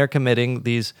 and they're committing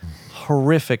these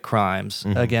horrific crimes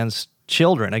against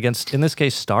children, against, in this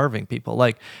case, starving people.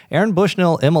 Like Aaron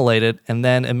Bushnell immolated, and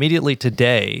then immediately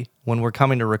today, when we're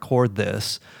coming to record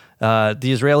this, the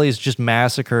Israelis just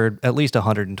massacred at least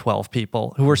 112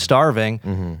 people who were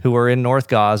starving, who were in North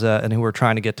Gaza, and who were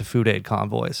trying to get to food aid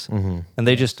convoys. And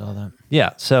they just, saw that. Yeah,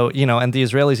 so, and the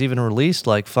Israelis even released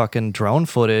like fucking drone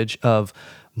footage of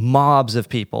mobs of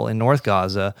people in North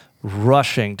Gaza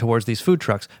rushing towards these food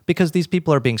trucks because these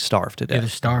people are being starved to death. Yeah, they're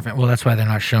starving. Well, that's why they're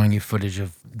not showing you footage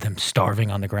of them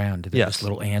starving on the ground. They're Yes. just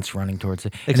little ants running towards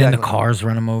it. Exactly. And then the cars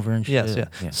run them over and shit.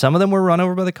 Yes. Some of them were run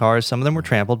over by the cars, some of them were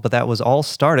trampled, but that was all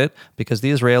started because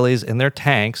the Israelis in their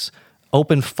tanks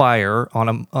opened fire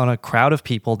on a crowd of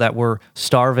people that were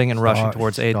starving and rushing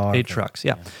towards aid trucks.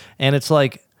 Yeah. And it's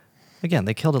like, again,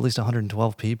 they killed at least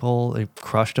 112 people. They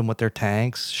crushed them with their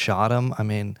tanks, shot them. I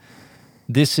mean,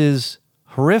 this is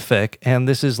horrific, and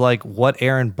this is like what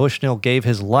Aaron Bushnell gave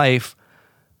his life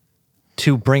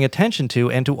to bring attention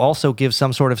to, and to also give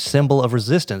some sort of symbol of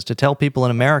resistance, to tell people in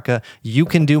America, you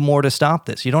can do more to stop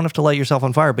this. You don't have to light yourself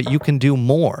on fire, but you can do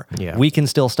more. Yeah. We can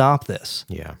still stop this.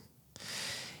 Yeah.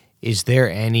 Is there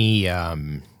any,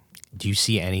 do you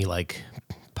see any like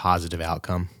positive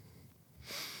outcome?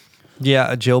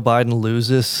 Yeah, Joe Biden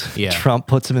loses. Yeah. Trump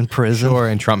puts him in prison. Sure,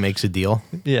 and Trump makes a deal.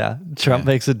 Yeah, Trump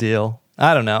makes a deal.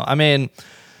 I don't know. I mean,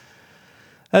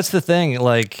 that's the thing.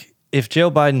 Like, if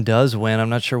Joe Biden does win, I'm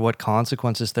not sure what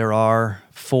consequences there are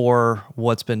for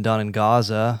what's been done in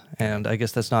Gaza. And I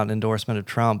guess that's not an endorsement of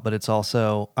Trump, but it's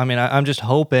also, I mean, I'm just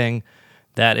hoping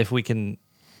that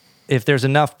if there's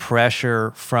enough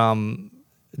pressure from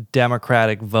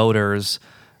Democratic voters,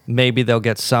 maybe they'll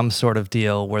get some sort of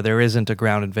deal where there isn't a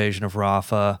ground invasion of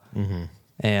Rafah. Mm-hmm.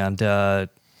 And,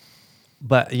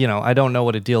 but, you know, I don't know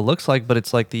what a deal looks like, but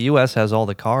it's like the U.S. has all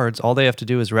the cards. All they have to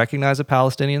do is recognize a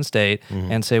Palestinian state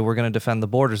and say, we're going to defend the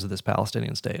borders of this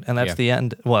Palestinian state. And that's the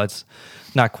end. Well, it's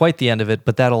not quite the end of it,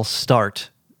 but that'll start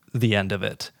the end of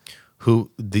it.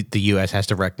 The U.S. has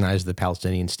to recognize the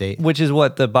Palestinian state? Which is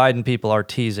what the Biden people are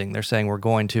teasing. They're saying we're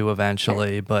going to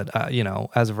eventually, but, you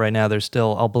know, as of right now, there's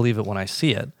still, I'll believe it when I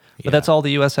see it. But that's all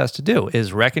the U.S. has to do,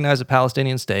 is recognize a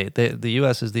Palestinian state. The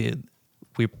U.S. is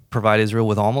we provide Israel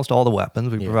with almost all the weapons.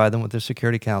 We provide them with their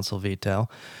Security Council veto.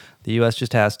 The U.S.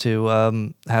 just has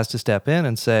to step in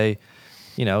and say,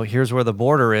 you know, here's where the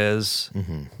border is.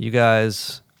 Mm-hmm. You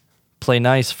guys play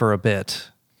nice for a bit.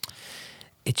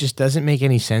 It just doesn't make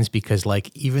any sense because,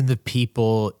 like, even the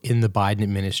people in the Biden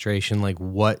administration, like,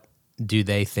 what do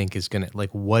they think is going to, like,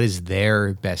 what is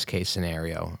their best case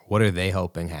scenario? What are they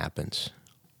hoping happens?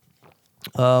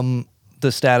 The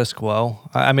status quo.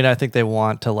 I mean, I think they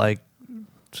want to, like,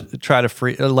 try to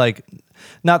free, like,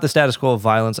 not the status quo of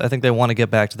violence. I think they want to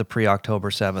get back to the pre-October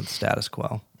 7th status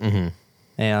quo. Mm-hmm.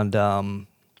 And,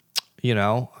 you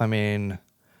know, I mean,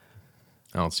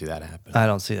 I don't see that happening. I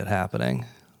don't see it happening.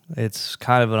 It's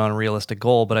kind of an unrealistic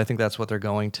goal, but I think that's what they're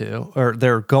going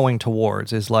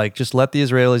towards, is like, just let the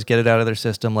Israelis get it out of their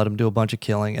system, let them do a bunch of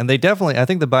killing. And they definitely, I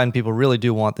think the Biden people really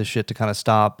do want this shit to kind of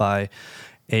stop by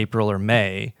April or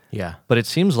May. Yeah. But it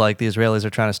seems like the Israelis are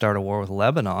trying to start a war with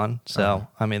Lebanon. So,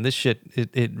 I mean, this shit,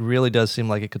 it really does seem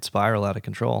like it could spiral out of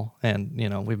control. And, you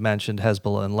know, we've mentioned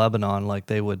Hezbollah in Lebanon, like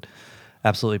they would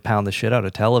absolutely pound the shit out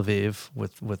of Tel Aviv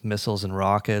with missiles and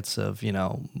rockets of, you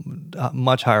know,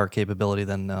 much higher capability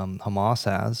than Hamas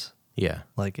has. Yeah.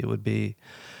 Like it'd be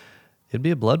a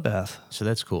bloodbath. So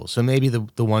that's cool. So maybe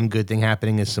the one good thing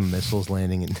happening is some missiles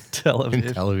landing in Tel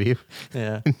Aviv.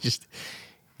 Yeah. Just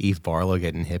Eve Barlow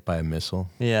getting hit by a missile.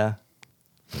 Yeah.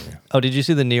 Oh, did you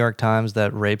see the New York Times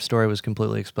that rape story was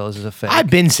completely exposed as a fake? I've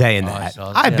been saying that.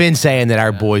 I've been saying that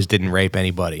our boys didn't rape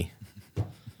anybody.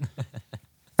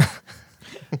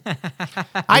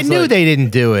 I knew they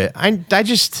didn't do it.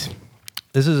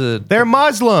 They're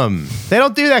Muslim. They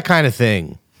don't do that kind of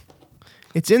thing.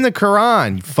 It's in the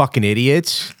Quran, you fucking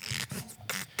idiots.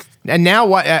 And now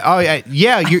what?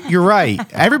 You're right.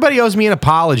 Everybody owes me an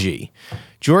apology.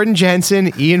 Jordan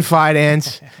Jensen, Ian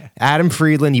Fidance, Adam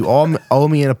Friedland, you all owe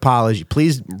me an apology.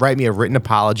 Please write me a written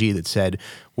apology that said,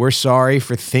 we're sorry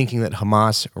for thinking that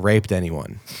Hamas raped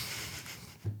anyone.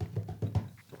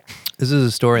 This is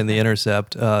a story in The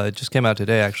Intercept. It just came out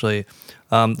today, actually.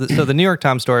 So the New York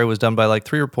Times story was done by like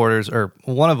 3 reporters, or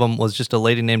one of them was just a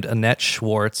lady named Annette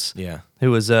Schwartz,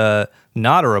 who was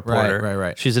not a reporter.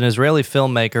 Right. She's an Israeli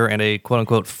filmmaker and a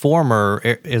quote-unquote former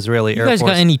Israeli Air Force. You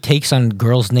guys got any takes on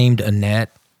girls named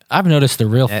Annette? I've noticed the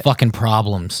real fucking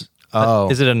problems.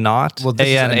 Oh. Is it a knot? Well,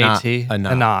 A-N-A-T? A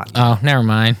knot. Oh, never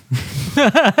mind.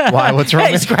 Why? What's wrong?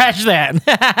 Hey, scratch that.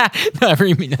 No,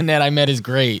 Annette I met is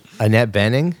great. Annette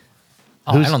Bening?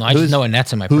 Oh, I don't know. I just know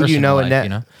Annette's in my personal life. Who do you know Annette? You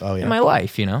know? Oh, yeah. In my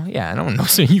life, you know? Yeah, I don't know.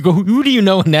 So you go, who do you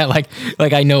know Annette? Like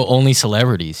I know only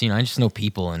celebrities. You know, I just know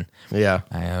people, and yeah,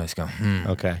 I always go,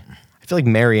 Okay. I feel like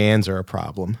Marianne's are a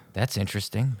problem. That's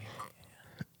interesting.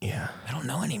 Yeah. I don't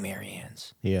know any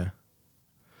Marianne's. Yeah.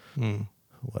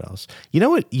 What else? You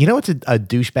know what? You know what's a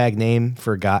douchebag name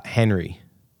for a guy? Henry.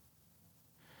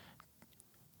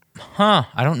 Huh.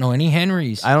 I don't know any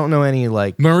Henrys. I don't know any,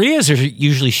 like... Marias are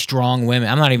usually strong women.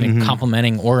 I'm not even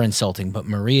complimenting or insulting, but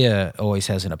Maria always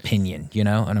has an opinion, you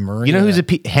know? And a Maria... You know who's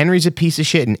Henry's a piece of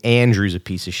shit and Andrew's a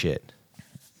piece of shit.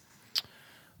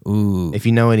 Ooh. If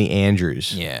you know any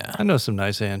Andrews. Yeah. I know some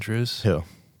nice Andrews. Who?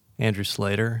 Andrew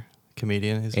Slater,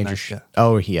 comedian. He's a nice guy.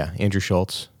 Oh, yeah. Andrew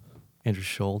Schultz. Andrew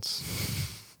Schultz.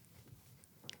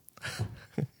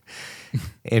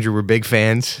 Andrew, we're big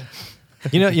fans.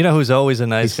 You know who's always a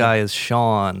nice guy is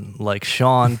Sean, like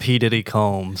Sean P. Diddy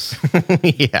Combs.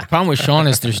 Yeah. Problem with Sean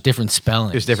is there's different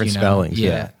spellings. There's different spellings,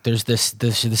 yeah. There's the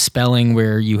spelling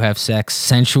where you have sex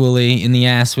sensually in the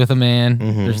ass with a man.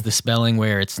 There's the spelling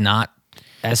where it's not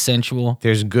as sensual.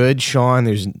 There's good Sean,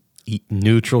 there's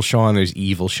neutral Sean, there's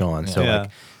evil Sean. So Yeah. like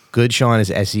good Sean is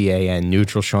SEAN,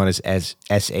 neutral Sean is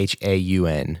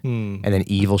SHAUN, and then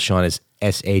evil Sean is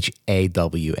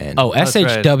SHAWN. Oh, That's right.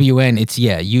 SHWN. It's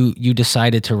you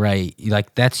decided to write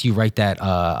like that's you write that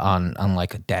on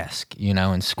like a desk,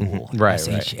 in school. Right,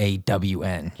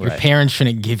 SHAWN. Your Right. parents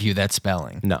shouldn't give you that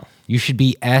spelling. No. You should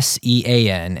be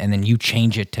SEAN, and then you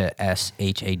change it to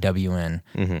SHAWN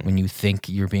when you think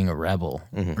you're being a rebel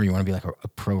or you want to be like a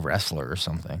pro wrestler or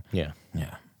something. Yeah.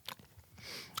 Yeah.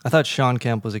 I thought Sean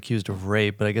Kemp was accused of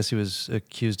rape, but I guess he was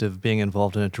accused of being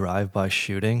involved in a drive-by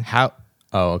shooting. How?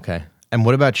 Oh, okay. And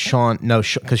what about Sean? No,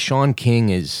 because Sean King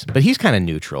is, but he's kind of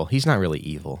neutral. He's not really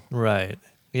evil. Right.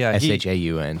 Yeah.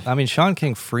 SHAUN. I mean, Sean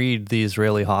King freed the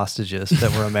Israeli hostages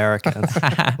that were Americans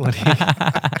when he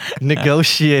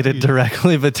negotiated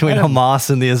directly between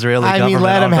Hamas and the Israeli I government. mean,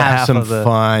 let him on have behalf some of the-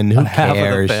 fun. Who on behalf of the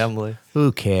cares? family.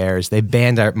 Who cares? They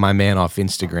banned my man off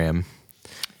Instagram.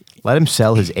 Let him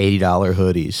sell his $80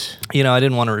 hoodies. You know, I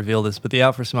didn't want to reveal this, but the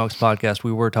Out for Smokes podcast,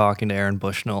 we were talking to Aaron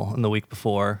Bushnell in the week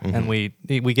before, and we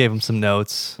gave him some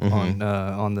notes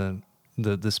on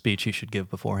the speech he should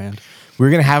give beforehand. We were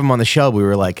going to have him on the show. We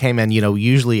were like, hey, man,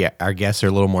 usually our guests are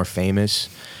a little more famous.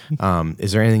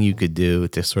 Is there anything you could do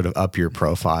to sort of up your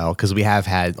profile? Because we have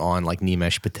had on like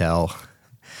Nimesh Patel.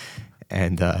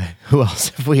 And who else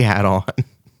have we had on?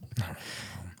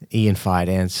 Ian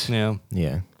Fidance. Yeah.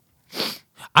 Yeah.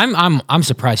 I'm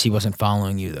surprised he wasn't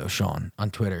following you though, Sean,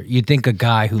 on Twitter. You'd think a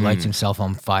guy who lights himself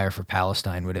on fire for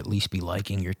Palestine would at least be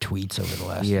liking your tweets over the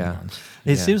last few months.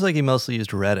 It seems like he mostly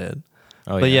used Reddit.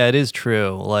 Oh, But yeah. yeah, it is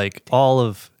true. Like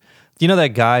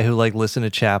that guy who like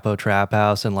listened to Chapo Trap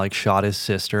House and like shot his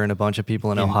sister and a bunch of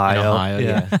people in Ohio. Ohio,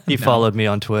 yeah. He followed me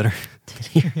on Twitter.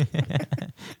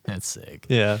 That's sick.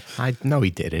 Yeah. No,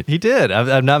 he didn't. He did.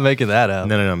 I'm not making that up.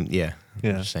 No. Yeah. Yeah.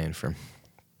 I'm just saying for.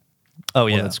 Oh, Well,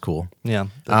 yeah. that's cool. Yeah.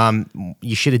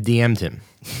 You should have DM'd him.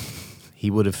 He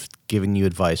would have given you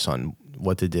advice on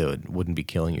what to do. It wouldn't be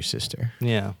killing your sister.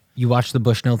 Yeah. You watched the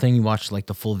Bushnell thing? You watched like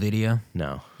the full video?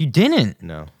 No. You didn't.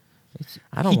 No.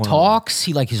 I don't He wanna- talks.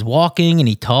 He like he's walking and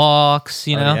he talks.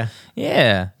 You know. yeah?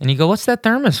 Yeah. And you go, "What's that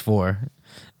thermos for?"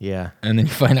 Yeah. And then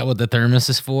you find out what the thermos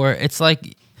is for. It's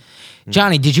like,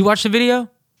 Johnny, did you watch the video?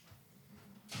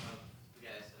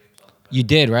 You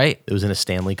did, right? It was in a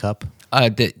Stanley Cup.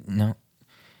 No.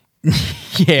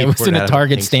 Yeah, it was poured in out a of a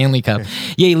Target pink- Stanley Cup.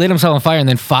 Yeah, he lit himself on fire, and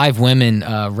then 5 women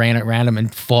ran around him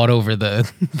and fought over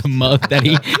the mug that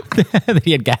he that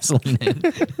he had gasoline in.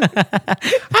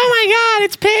 Oh my God,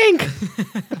 it's pink.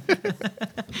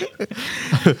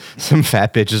 Some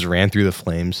fat bitches ran through the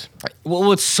flames. Well,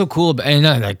 what's so cool about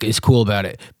it's cool about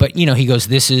it, but he goes,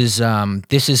 this is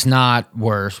not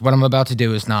worse. What I'm about to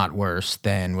do is not worse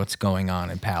than what's going on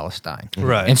in Palestine.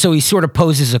 Right. And so he sort of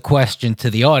poses a question to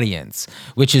the audience,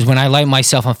 which is, when I light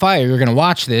myself on fire, you're going to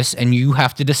watch this and you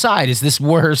have to decide, is this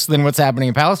worse than what's happening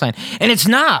in Palestine? And it's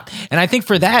not. And I think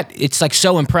for that, it's like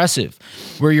so impressive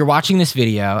where you're watching this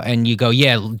video and you go,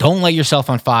 yeah, don't light yourself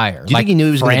on fire. Do you think he knew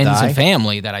he was gonna friends die? and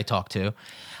family that I talked to.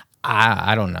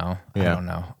 I don't know. Yeah. I don't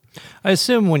know. I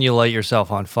assume when you light yourself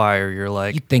on fire, you're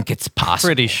like, You think it's possible.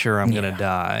 pretty sure I'm going to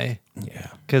die. Yeah.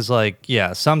 Because,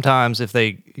 sometimes if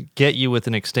they get you with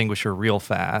an extinguisher real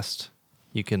fast,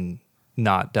 you can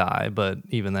not die. But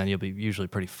even then, you'll be usually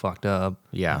pretty fucked up.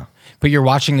 Yeah. But you're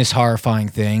watching this horrifying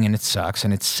thing and it sucks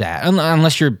and it's sad.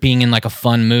 Unless you're being in like a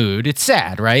fun mood, it's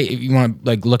sad, right? If you want to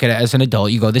like look at it as an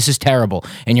adult, you go, this is terrible.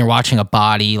 And you're watching a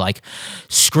body like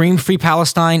scream free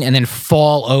Palestine and then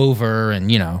fall over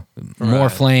and, more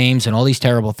flames and all these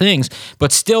terrible things.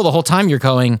 But still the whole time you're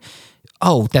going,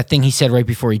 oh, that thing he said right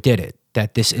before he did it,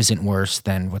 that this isn't worse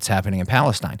than what's happening in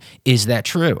Palestine. Is that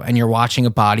true? And you're watching a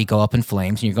body go up in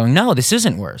flames and you're going, no, this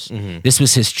isn't worse. This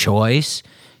was his choice,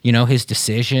 his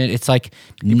decision. It's like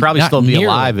He'd probably not still be nearly.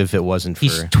 alive if it wasn't for.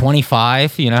 He's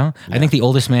 25, I think the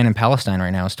oldest man in Palestine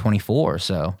right now is 24,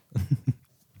 so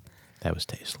That was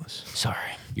tasteless. sorry.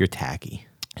 You're tacky.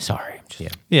 Sorry. Yeah.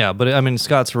 Yeah, but I mean,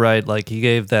 Scott's right. Like, he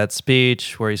gave that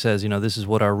speech where he says, this is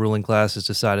what our ruling class has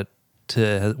decided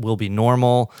will be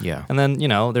normal. Yeah. And then,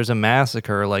 there's a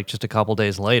massacre like just a couple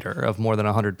days later of more than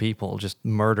 100 people just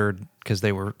murdered because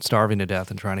they were starving to death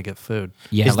and trying to get food.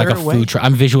 Yeah, Is like there a a way- food truck.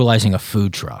 I'm visualizing a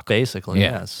food truck. Basically,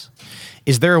 Yeah. yes.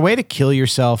 Is there a way to kill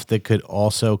yourself that could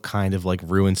also kind of like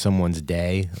ruin someone's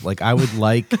day? Like, I would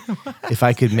like if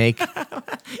I could make.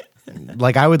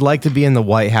 Like, I would like to be in the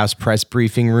White House press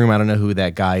briefing room. I don't know who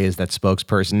that guy is, that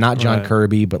spokesperson. Not John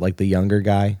Kirby, but like the younger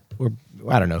guy, or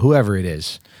I don't know, whoever it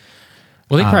is.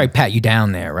 Well, they probably pat you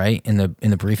down there, right? In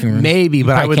the briefing room. Maybe,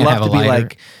 but I would love to be lighter.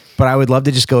 like. But I would love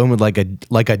to just go in with like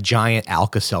a giant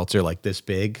Alka-Seltzer like this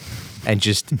big, and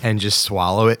just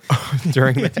swallow it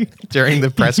during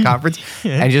the press conference,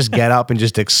 and just get up and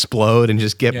just explode and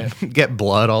just get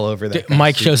blood all over that.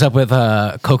 Mike shows up with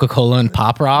Coca-Cola and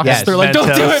Pop Rocks. Yes, they're like,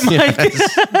 "Don't do it, Mike!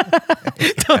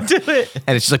 Yes. Don't do it!"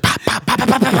 And it's just like pop, pop, pop,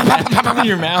 pop, pop, pop, pop, pop, pop in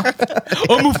your mouth.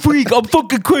 I'm a freak. I'm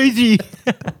fucking crazy.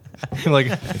 Like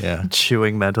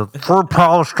chewing mental for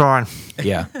Palestine.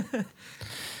 Yeah.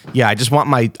 Yeah, I just want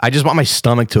my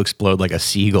stomach to explode like a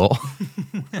seagull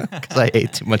because I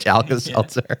ate too much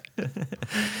Alka-Seltzer.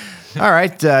 All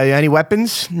right, any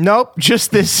weapons? Nope, just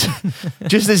this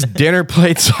dinner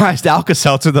plate sized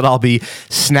Alka-Seltzer that I'll be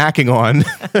snacking on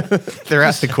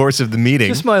throughout the course of the meeting.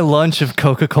 Just my lunch of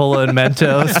Coca-Cola and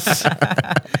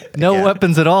Mentos. No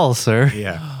weapons at all, sir.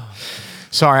 Yeah.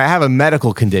 Sorry, I have a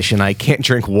medical condition. I can't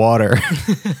drink water.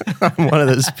 I'm one of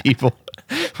those people.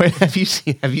 Wait, have you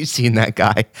seen that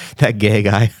guy, that gay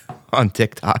guy on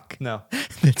TikTok? No.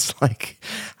 It's like,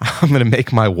 I'm going to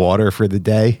make my water for the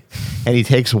day. And he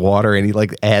takes water and he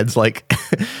like adds like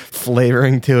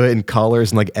flavoring to it and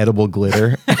colors and like edible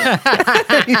glitter.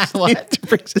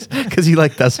 Because he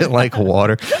like doesn't like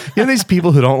water. You know these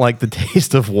people who don't like the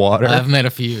taste of water? I've met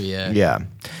a few, yeah. Yeah.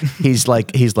 He's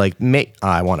like, mate,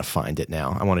 I want to find it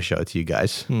now. I want to show it to you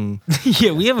guys.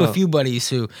 Yeah, we have a few buddies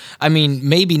who, I mean,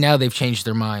 maybe now they've changed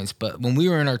their minds, but when we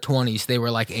were in our 20s, they were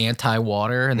like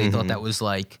anti-water and they thought that was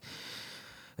like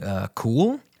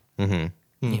cool.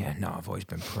 Yeah, no, I've always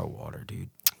been pro-water, dude.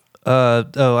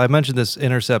 I mentioned this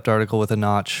Intercept article with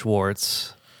Anat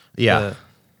Schwartz. Yeah.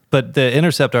 But the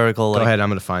Intercept article... Go ahead, I'm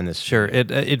going to find this. Sure.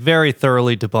 It very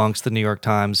thoroughly debunks the New York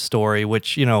Times story,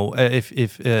 which, you know, if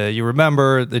you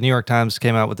remember, the New York Times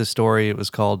came out with this story. It was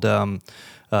called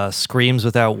Screams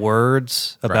Without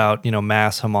Words, about, you know,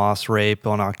 mass Hamas rape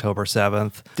on October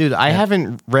 7th. Dude, I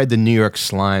haven't read the New York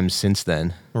Slime since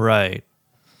then. Right.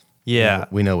 Yeah.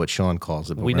 We know what Sean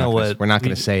calls it, but we're not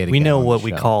going to say it again. We know on what the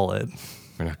we show. call it.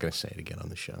 We're not going to say it again on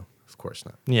the show. Of course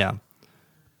not. Yeah.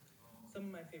 Some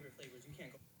of my favorite flavors. You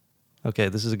can't go. Okay,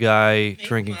 this is a guy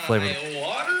drinking flavored...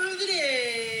 Water of the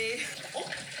day.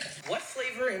 Oh, what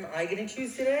flavor am I going to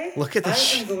choose today? Look at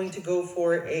this. I am going to go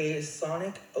for a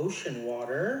Sonic Ocean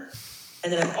Water.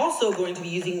 And then I'm also going to be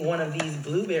using one of these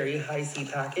blueberry high C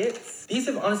packets. These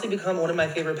have honestly become one of my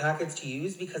favorite packets to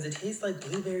use because it tastes like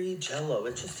blueberry jello.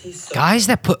 It just tastes so Guys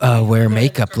that wear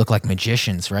makeup look like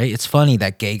magicians, right? It's funny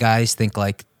that gay guys think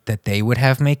like that they would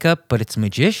have makeup, but it's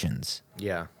magicians.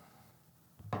 Yeah.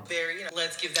 berry.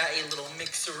 Let's give that a little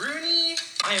mixeroonie.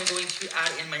 I am going to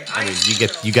add in my I mean,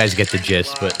 ice. you guys get the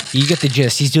gist, but You get the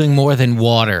gist. He's doing more than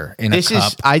water in a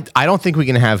cup. I don't think we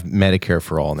can have Medicare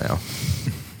for all now.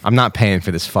 I'm not paying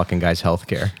for this fucking guy's health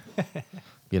care.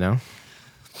 You know?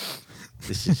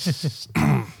 This is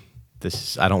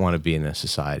I don't want to be in a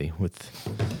society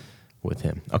with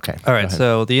him. Okay. All right,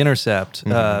 so The Intercept.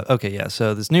 Okay, yeah.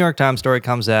 So this New York Times story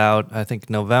comes out, I think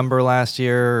November last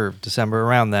year or December,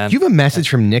 around then. Do you have a message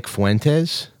from Nick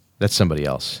Fuentes? That's somebody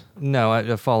else. No,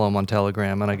 I follow him on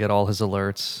Telegram and I get all his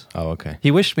alerts. Oh, okay. He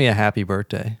wished me a happy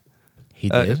birthday. He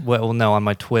did? Well, no, on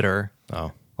my Twitter.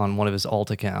 Oh. On one of his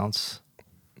alt accounts.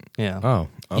 Yeah. Oh,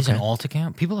 okay. He's an alt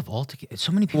account. People have alt accounts.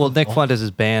 So many people. Well, have Nick alt- Fuentes is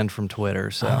banned from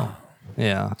Twitter, so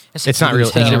yeah. It's not really-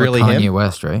 He's hanging is it out with really Kanye him?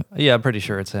 West, right? Yeah, I'm pretty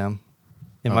sure it's him.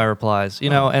 In my replies, you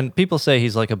know, and people say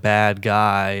he's like a bad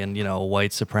guy and, you know, a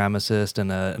white supremacist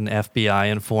and an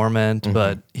FBI informant,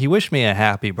 but he wished me a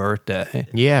happy birthday.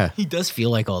 Yeah. He does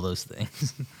feel like all those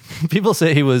things. People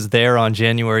say he was there on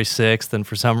January 6th and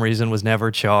for some reason was never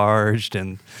charged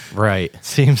and Right.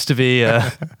 seems to be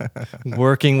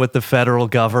working with the federal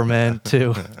government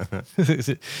to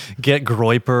get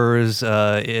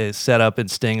Groypers set up in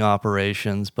sting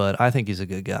operations, but I think he's a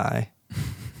good guy.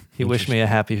 He wished me a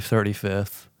happy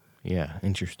 35th. Yeah,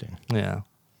 interesting. Yeah.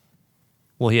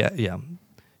 Well, yeah.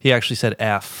 He actually said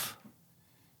F.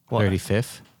 Well,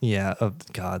 35th? yeah. Oh,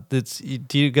 God.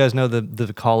 Do you guys know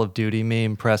the Call of Duty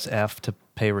meme? Press F to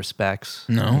pay respects.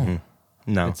 No.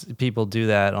 No. People do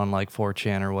that on like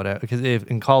 4chan or whatever. Because if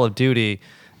in Call of Duty,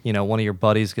 you know, one of your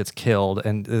buddies gets killed,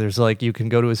 and there's like you can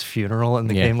go to his funeral, and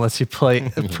the game lets you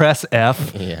press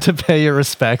F to pay your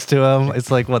respects to him. It's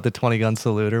like what, the 20 gun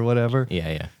salute or whatever.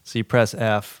 Yeah. So you press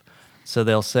F, so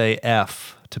they'll say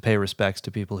F to pay respects to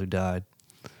people who died.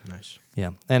 Nice. Yeah.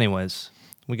 Anyways,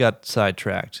 we got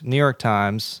sidetracked. New York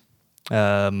Times,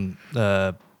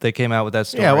 they came out with that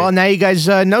story. Yeah, well, now you guys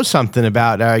know something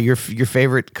about your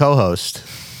favorite co-host.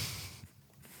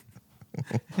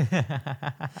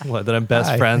 What, that I'm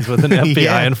best friends with an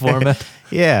FBI informant?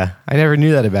 Yeah, I never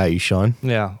knew that about you, Sean.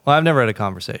 Yeah. Well, I've never had a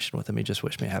conversation with him. He just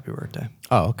wished me a happy birthday.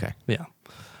 Oh, okay. Yeah.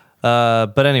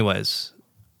 But anyways,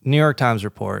 New York Times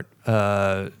report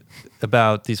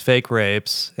about these fake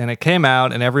rapes, and it came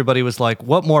out, and everybody was like,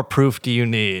 what more proof do you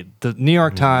need? The New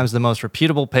York Times, the most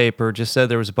reputable paper, just said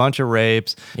there was a bunch of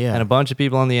rapes, and a bunch of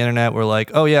people on the internet were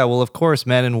like, oh yeah, well, of course,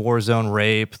 men in war zone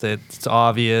rape. It's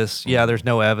obvious. Yeah, there's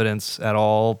no evidence at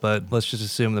all, but let's just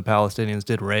assume the Palestinians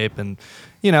did rape. And,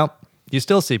 you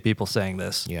still see people saying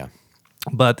this. Yeah.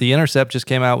 But The Intercept just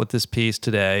came out with this piece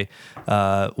today,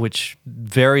 which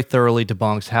very thoroughly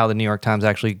debunks how the New York Times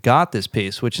actually got this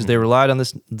piece, which is they relied on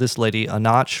this lady,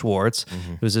 Anat Schwartz,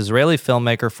 who's an Israeli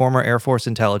filmmaker, former Air Force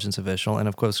intelligence official, and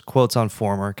of course, quotes on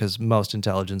former, because most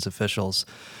intelligence officials,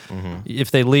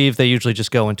 if they leave, they usually just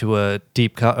go into a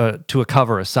to a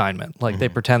cover assignment. Like they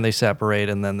pretend they separate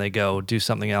and then they go do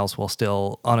something else while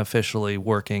still unofficially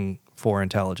working for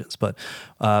intelligence. But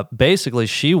basically,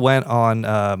 she went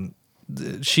on...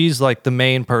 she's like the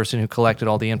main person who collected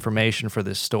all the information for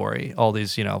this story, all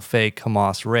these, fake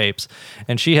Hamas rapes.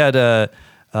 And she had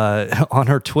on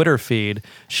her Twitter feed,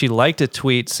 she liked a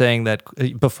tweet saying that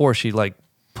before she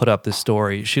put up this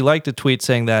story, she liked a tweet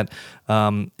saying that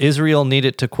Israel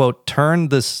needed to, quote, turn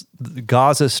this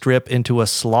Gaza Strip into a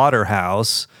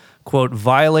slaughterhouse, quote,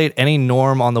 violate any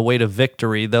norm on the way to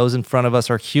victory. Those in front of us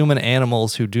are human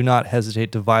animals who do not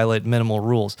hesitate to violate minimal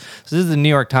rules. So this is the New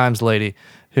York Times lady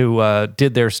who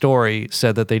did their story,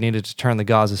 said that they needed to turn the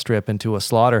Gaza Strip into a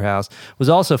slaughterhouse, was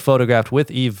also photographed with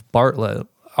Eve Bartlow,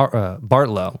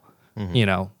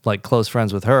 close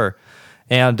friends with her.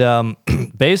 And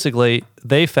basically,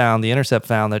 The Intercept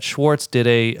found that Schwartz did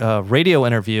a radio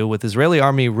interview with Israeli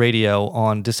Army Radio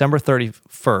on December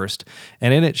 31st.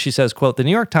 And in it, she says, quote, the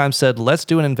New York Times said, let's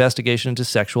do an investigation into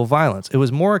sexual violence. It was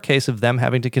more a case of them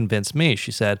having to convince me,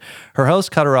 she said. Her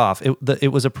host cut her off.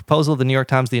 It was a proposal of the New York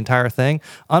Times, the entire thing?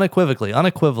 Unequivocally,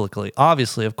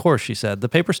 obviously, of course, she said. The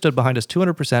paper stood behind us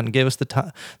 200% and gave us the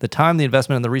time, the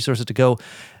investment, and the resources to go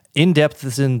in depth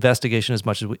this investigation as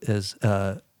much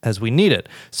as we need it.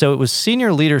 So it was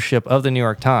senior leadership of the New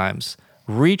York Times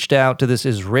reached out to this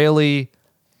Israeli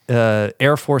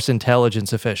Air Force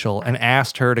intelligence official and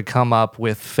asked her to come up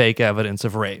with fake evidence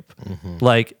of rape. And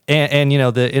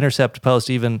the Intercept post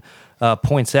even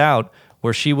points out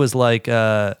where she was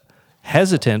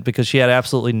hesitant because she had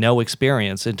absolutely no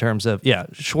experience in terms of,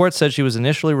 Schwartz said she was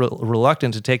initially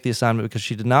reluctant to take the assignment because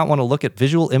she did not want to look at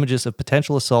visual images of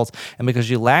potential assaults and because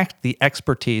she lacked the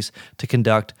expertise to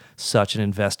conduct such an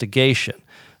investigation.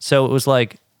 So it was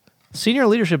senior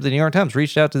leadership of the New York Times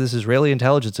reached out to this Israeli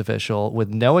intelligence official with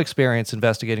no experience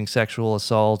investigating sexual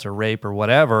assault or rape or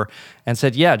whatever and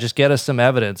said, just get us some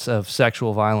evidence of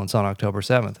sexual violence on October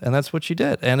 7th. And that's what she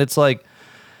did. And it's I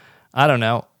don't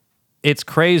know. It's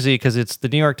crazy because it's the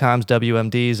New York Times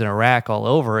WMDs in Iraq all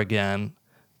over again,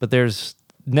 but there's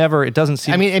never, it doesn't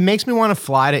seem... I mean, it makes me want to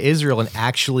fly to Israel and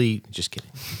actually... Just kidding.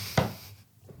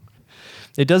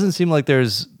 It doesn't seem like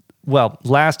there's... Well,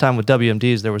 last time with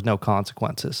WMDs, there was no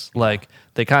consequences.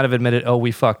 They kind of admitted,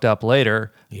 we fucked up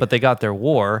later, but they got their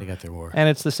war. And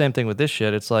it's the same thing with this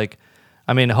shit. It's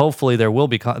hopefully there will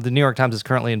be... The New York Times is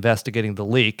currently investigating the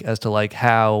leak as to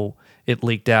how... it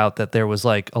leaked out that there was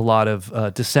a lot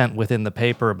of dissent within the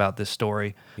paper about this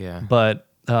story. Yeah. But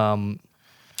they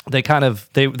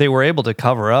were able to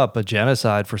cover up a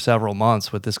genocide for several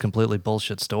months with this completely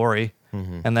bullshit story.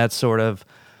 And that's sort of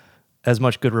as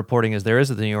much good reporting as there is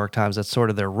at the New York Times. That's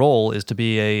sort of their role, is to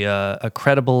be a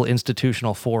credible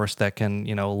institutional force that can,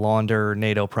 launder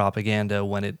NATO propaganda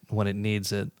when it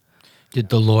needs it. Did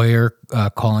the lawyer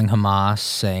calling Hamas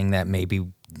saying that maybe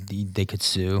they could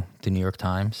sue the New York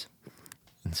Times?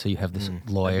 And so you have this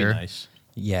lawyer, that'd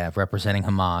be nice. Representing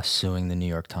Hamas suing the New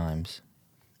York Times.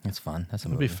 That's fun. That's a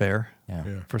movie. Would be fair.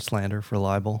 Yeah. For slander, for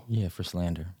libel. Yeah, for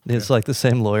slander. It's the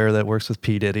same lawyer that works with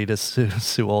P. Diddy to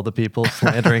sue all the people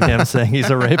slandering him, saying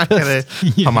he's a rapist.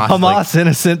 Hamas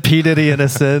innocent, P. Diddy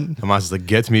innocent. Hamas is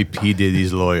get me P.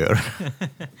 Diddy's lawyer.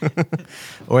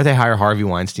 Or they hire Harvey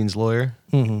Weinstein's lawyer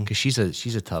because she's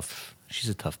a tough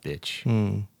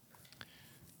bitch.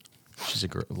 She's a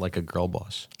girl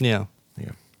boss. Yeah.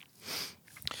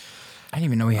 I didn't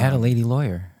even know he had a lady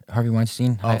lawyer. Harvey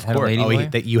Weinstein had a lady lawyer?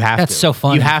 You have That's to. so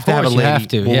funny. You have to have a lady. You have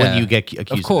to, when you get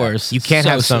accused of course. That. You can't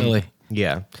have some... silly.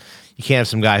 Yeah. You can't have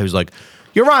some guy who's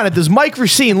Your Honor, does Mike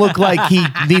Racine look like he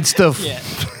needs to...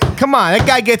 Come on, that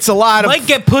guy gets a lot of... Mike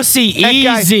get pussy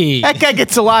easy. That guy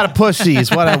gets a lot of pussy is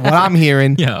what I'm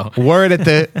hearing. Word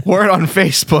on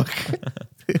Facebook.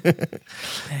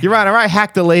 Your Honor, I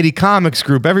hacked the Lady Comics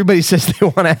group. Everybody says they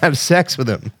want to have sex with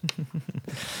him.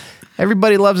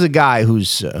 Everybody loves a guy who's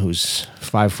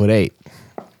 5'8".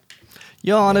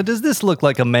 Johanna, does this look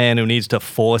like a man who needs to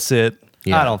force it?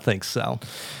 Yeah. I don't think so.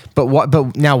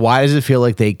 But now, why does it feel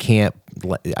like they can't?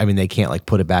 I mean, they can't like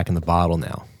put it back in the bottle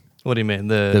now. What do you mean?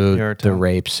 The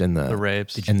rapes and the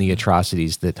rapes and the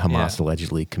atrocities that Hamas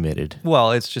allegedly committed.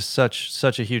 Well, it's just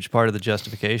such a huge part of the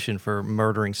justification for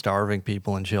murdering starving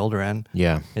people and children.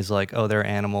 Yeah. Is like, oh, they're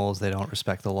animals. They don't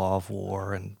respect the law of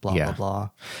war and blah, blah, blah.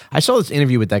 I saw this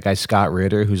interview with that guy, Scott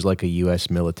Ritter, who's like a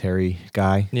U.S. military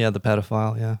guy. Yeah, the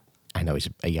pedophile, yeah. I know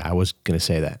I was going to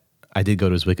say that. I did go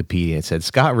to his Wikipedia and it said,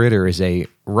 Scott Ritter is a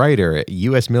writer,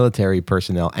 U.S. military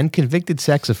personnel, and convicted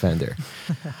sex offender.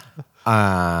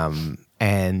 And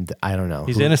I don't know.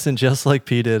 He's innocent just like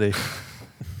P. Diddy.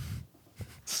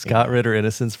 Scott Ritter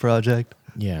Innocence Project.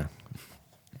 Yeah.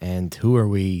 And who are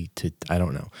we to, I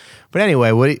don't know. But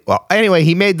anyway,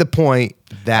 he made the point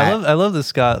that I love the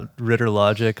Scott Ritter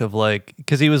logic of like,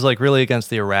 because he was like really against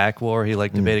the Iraq war. He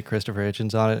like debated Christopher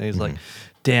Hitchens on it. And he's like,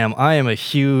 damn, I am a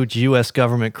huge U.S.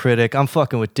 government critic. I'm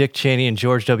fucking with Dick Cheney and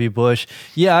George W. Bush.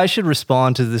 Yeah, I should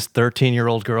respond to this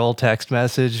 13-year-old girl text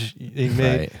message he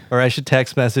made. Right. Or I should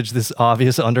text message this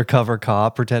obvious undercover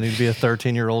cop pretending to be a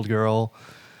 13-year-old girl.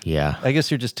 Yeah. I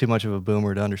guess you're just too much of a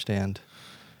boomer to understand.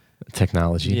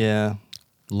 Technology. Yeah.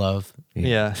 Love.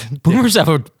 Yeah. Boomers have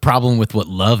a problem with what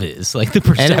love is, like the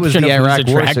perception And it was the of Iraq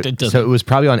who's war, attracted to so it them. was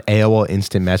probably on AOL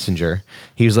Instant Messenger.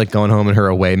 He was like going home and her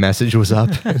away message was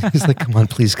up. He's like, come on,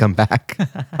 please come back.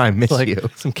 I miss Like you.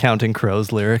 some Counting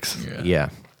Crows lyrics. Yeah.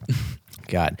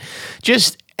 God.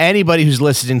 Just anybody who's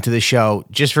listening to the show,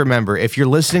 just remember, if you're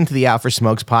listening to the Out for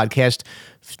Smokes podcast,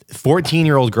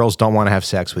 14-year-old girls don't want to have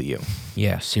sex with you.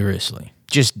 Yeah, seriously.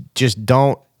 Just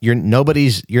don't. You're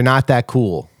not that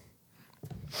cool.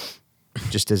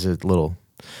 Just as a little.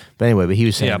 But anyway, but he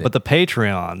was saying Yeah, but the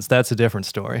Patreons, that's a different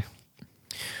story.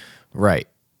 right.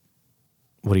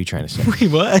 What are you trying to say?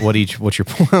 Wait, what? What's your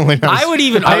point? I would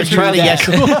even I was argue trying to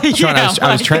that. yes.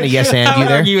 I was trying to yes and I you would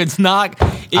there. argue it's not.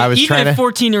 I was even trying if to-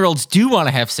 14-year-olds do want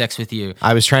to have sex with you,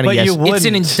 I was trying to But yes. you would- it's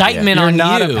an indictment You're on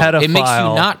not a you. It makes you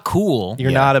pedophile. not cool.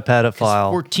 You're not a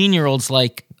pedophile. 14-years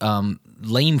like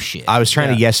lame shit. I was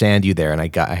trying to yes and you there, and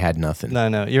I had nothing.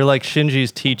 No. You're like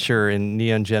Shinji's teacher in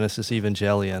Neon Genesis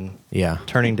Evangelion, Yeah.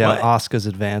 turning down Asuka's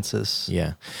advances.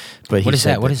 Yeah. But What he is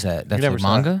said that? What is that? That's You never a saw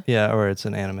it? manga? Yeah, or it's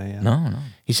an anime. Yeah. No.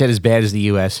 He said, as bad as the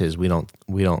U.S. is, we don't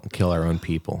kill our own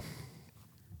people,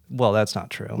 Well, that's not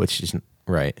true. which isn't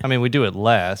right. I mean, we do it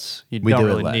less. You We don't do it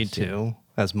really less, need to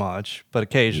as much, but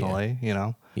occasionally, you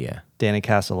know. Yeah. Danny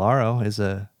Casolaro is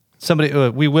somebody.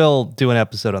 We will do an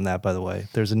episode on that, by the way.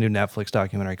 There's a new Netflix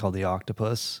documentary called The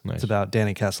Octopus. Nice. It's about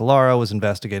Danny Casolaro was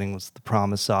investigating what's the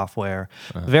Promise software.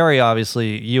 Very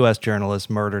obviously, U.S. journalist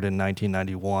murdered in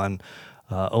 1991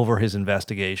 over his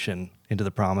investigation into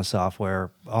the Promise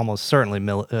software. Almost certainly,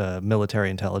 military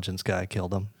intelligence guy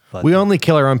killed him. But We only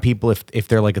kill our own people if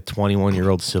they're like a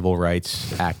 21-year-old civil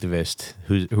rights activist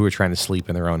who are trying to sleep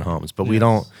in their own homes. But we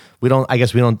don't. I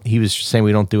guess we don't. He was saying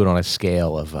we don't do it on a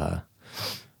scale of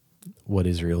what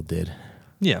Israel did.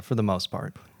 yeah, for the most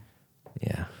part.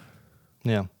 Yeah.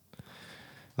 Yeah.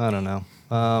 I don't know.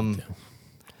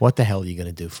 What the hell are you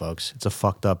gonna do, folks? It's a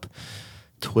fucked up,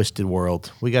 twisted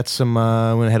world. We got some.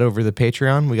 I'm gonna head over to the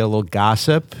Patreon. We got a little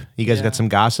gossip. You guys got some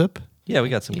gossip? Yeah, we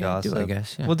got some Yeah, gossip. I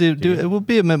guess. Yeah. We'll do. It will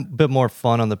be a bit more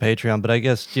fun on the Patreon, but I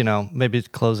guess maybe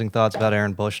closing thoughts about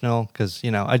Aaron Bushnell because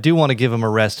I do want to give him a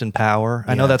rest in power.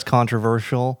 I know Yeah. that's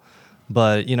controversial,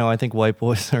 but I think white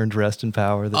boys earned rest in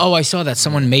power. Oh, I saw that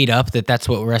someone made up that's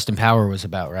what Rest in Power was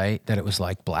about, right? That it was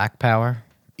like black power.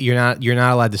 You're not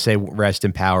allowed to say rest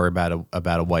in power about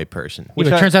a white person. But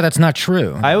it turns out that's not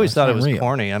true. I always It's thought it not was real.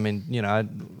 corny. I mean,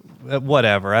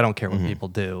 whatever. I don't care what people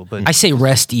do, but I say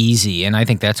rest easy, and I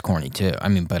think that's corny too. I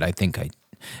mean, but I think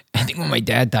when my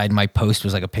dad died, my post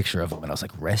was like a picture of him, and I was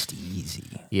like, rest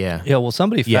easy. Yeah. yeah. Well,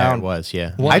 somebody Yeah, found it was.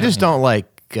 Yeah. What? I just don't like.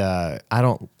 I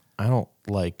don't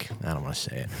like. I don't want to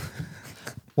say it.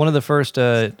 one of the first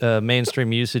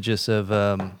mainstream usages of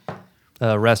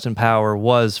rest in power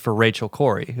was for Rachel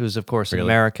Corrie, who's, of course, an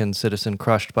American citizen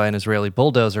crushed by an Israeli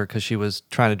bulldozer because she was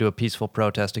trying to do a peaceful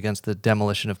protest against the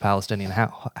demolition of Palestinian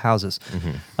houses.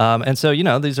 And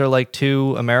so, these are like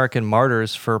two American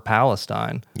martyrs for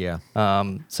Palestine. Yeah.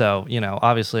 So,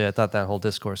 obviously, I thought that whole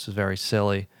discourse was very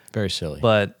silly, Very silly.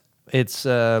 but it's,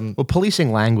 well,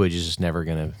 policing language is just never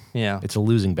gonna. yeah. It's a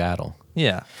losing battle.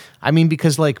 Yeah. I mean,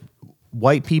 because like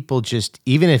white people just,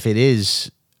 even if it is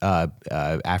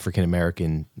African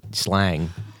American slang,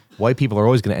 white people are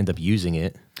always going to end up using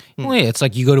it. Well, yeah, it's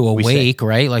like you go to a wake,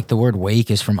 right? Like the word wake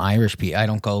is from Irish people. I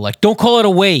don't go like, don't call it a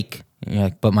wake. You're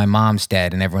like, but my mom's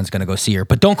dead and everyone's going to go see her.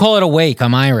 But don't call it a wake.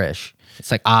 I'm Irish.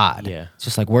 It's like odd. Yeah. It's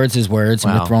just like words is words,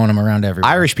 and Wow. we're throwing them around everywhere.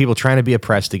 Irish people trying to be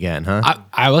oppressed again, huh?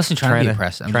 I wasn't trying to Trying be to-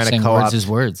 oppressed. I'm trying just to saying co-opt- words is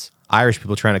words. Irish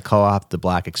people trying to co-opt the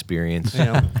black experience You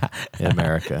know? in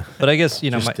America. But I guess,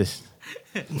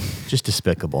 Just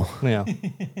despicable. yeah.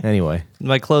 Anyway,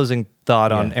 My closing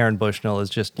thought on Yeah. Aaron Bushnell is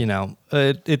just,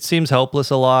 it seems hopeless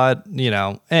a lot,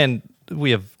 and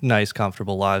we have nice,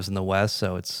 comfortable lives in the West,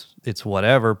 so it's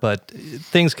whatever. But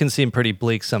things can seem pretty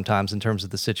bleak sometimes in terms of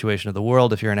the situation of the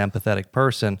world if you're an empathetic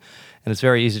person, and it's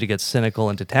very easy to get cynical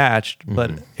and detached.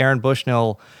 But Aaron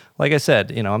Bushnell, like I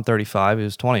said, I'm 35. He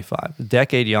was 25, a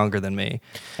decade younger than me,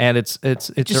 and it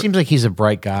just seems like he's a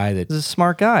bright guy that He's a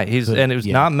smart guy. And he was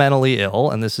yeah. not mentally ill.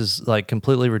 And this is like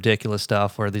completely ridiculous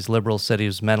stuff where these liberals said he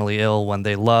was mentally ill when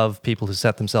they love people who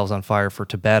set themselves on fire for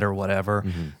Tibet or whatever.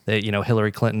 They,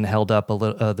 Hillary Clinton held up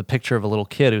the picture of a little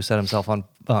kid who set himself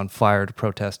on fire to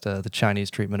protest the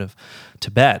Chinese treatment of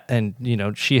Tibet. And,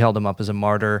 she held him up as a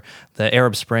martyr. The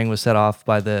Arab Spring was set off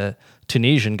by the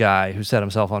Tunisian guy who set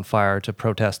himself on fire to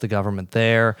protest the government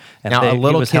there. And now he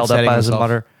was held up as a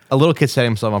martyr. A little kid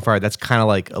setting himself on fire. That's kind of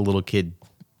like a little kid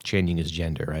changing his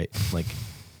gender, right? Like,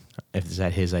 is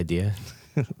that his idea?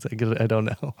 I don't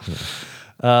know.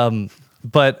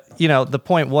 But, the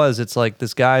point was, it's like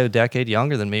this guy a decade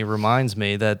younger than me reminds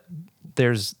me that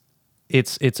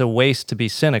it's a waste to be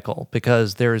cynical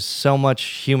because there's so much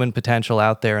human potential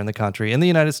out there in the country, in the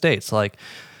United States.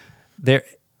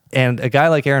 And a guy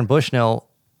like Aaron Bushnell,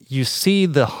 you see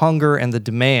the hunger and the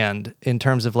demand in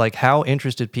terms of like how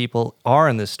interested people are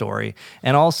in this story.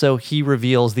 And also he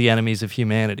reveals the enemies of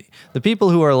humanity. The people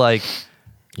who are like,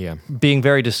 Yeah. being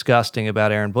very disgusting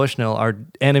about Aaron Bushnell are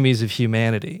enemies of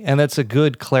humanity. And that's a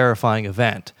good clarifying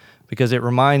event because it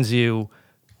reminds you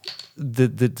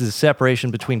the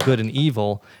separation between good and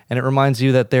evil. And it reminds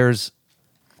you that there's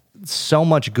so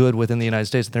much good within the United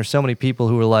States. And there's so many people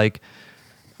who are like,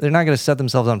 they're not going to set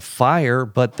themselves on fire,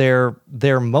 but they're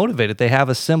motivated. They have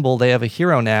a symbol. They have a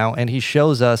hero now. And he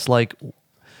shows us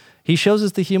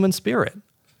the human spirit.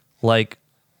 Like,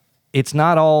 it's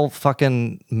not all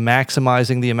fucking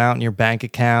maximizing the amount in your bank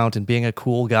account and being a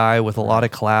cool guy with a lot of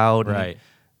clout. Right.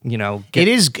 And,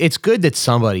 It's good that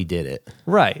somebody did it.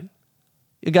 right.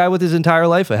 A guy with his entire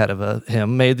life ahead of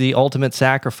him made the ultimate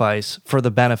sacrifice for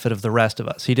the benefit of the rest of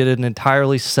us. He did an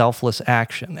entirely selfless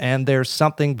action. And there's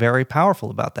something very powerful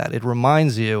about that. It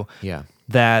reminds you Yeah.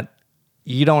 that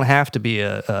you don't have to be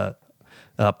a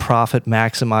profit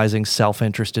maximizing,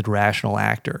 self-interested, rational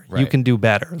actor. You Right. can do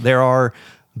better. There are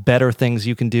better things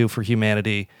you can do for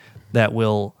humanity that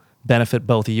will benefit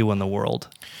both you and the world.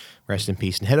 Rest in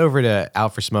peace. And head over to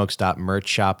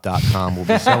outforsmokes.merchshop.com. We'll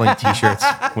be selling T-shirts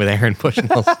with Aaron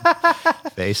Bushnell's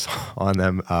face on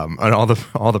them. And all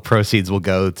the proceeds will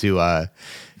go to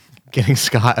getting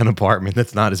Scott an apartment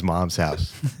that's not his mom's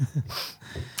house.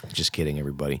 Just kidding,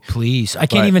 everybody. Please. I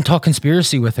can't even talk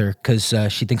conspiracy with her because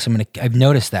she thinks I'm going to... I've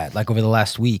noticed that, like, over the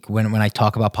last week, when I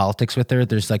talk about politics with her,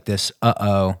 there's like this,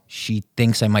 she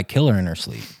thinks I might kill her in her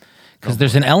sleep. Because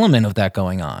there's an element of that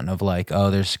going on, of like,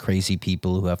 there's crazy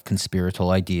people who have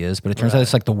conspiratorial ideas, but it turns out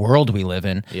it's like the world we live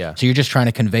in. Yeah. So you're just trying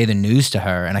to convey the news to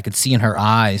her, and I could see in her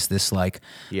eyes this like,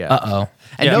 Yeah.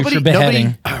 And future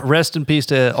beheading. Rest in peace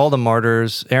to all the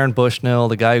martyrs. Aaron Bushnell,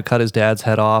 the guy who cut his dad's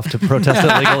head off to protest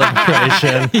illegal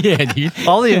immigration. Yeah, dude.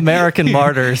 All the American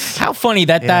martyrs. How funny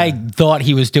that guy thought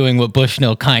he was doing what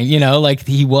Bushnell like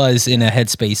he was in a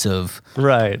headspace of,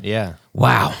 Right. Yeah.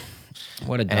 wow,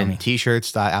 what a dummy. And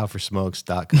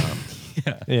t-shirts.outforsmokes.com.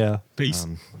 Yeah. Peace.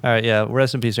 All right. Yeah.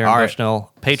 Rest in peace, Aaron All right.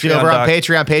 Bushnell. See you over on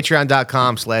Patreon. Patreon,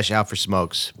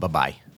 patreon.com/outforsmokes. Bye-bye.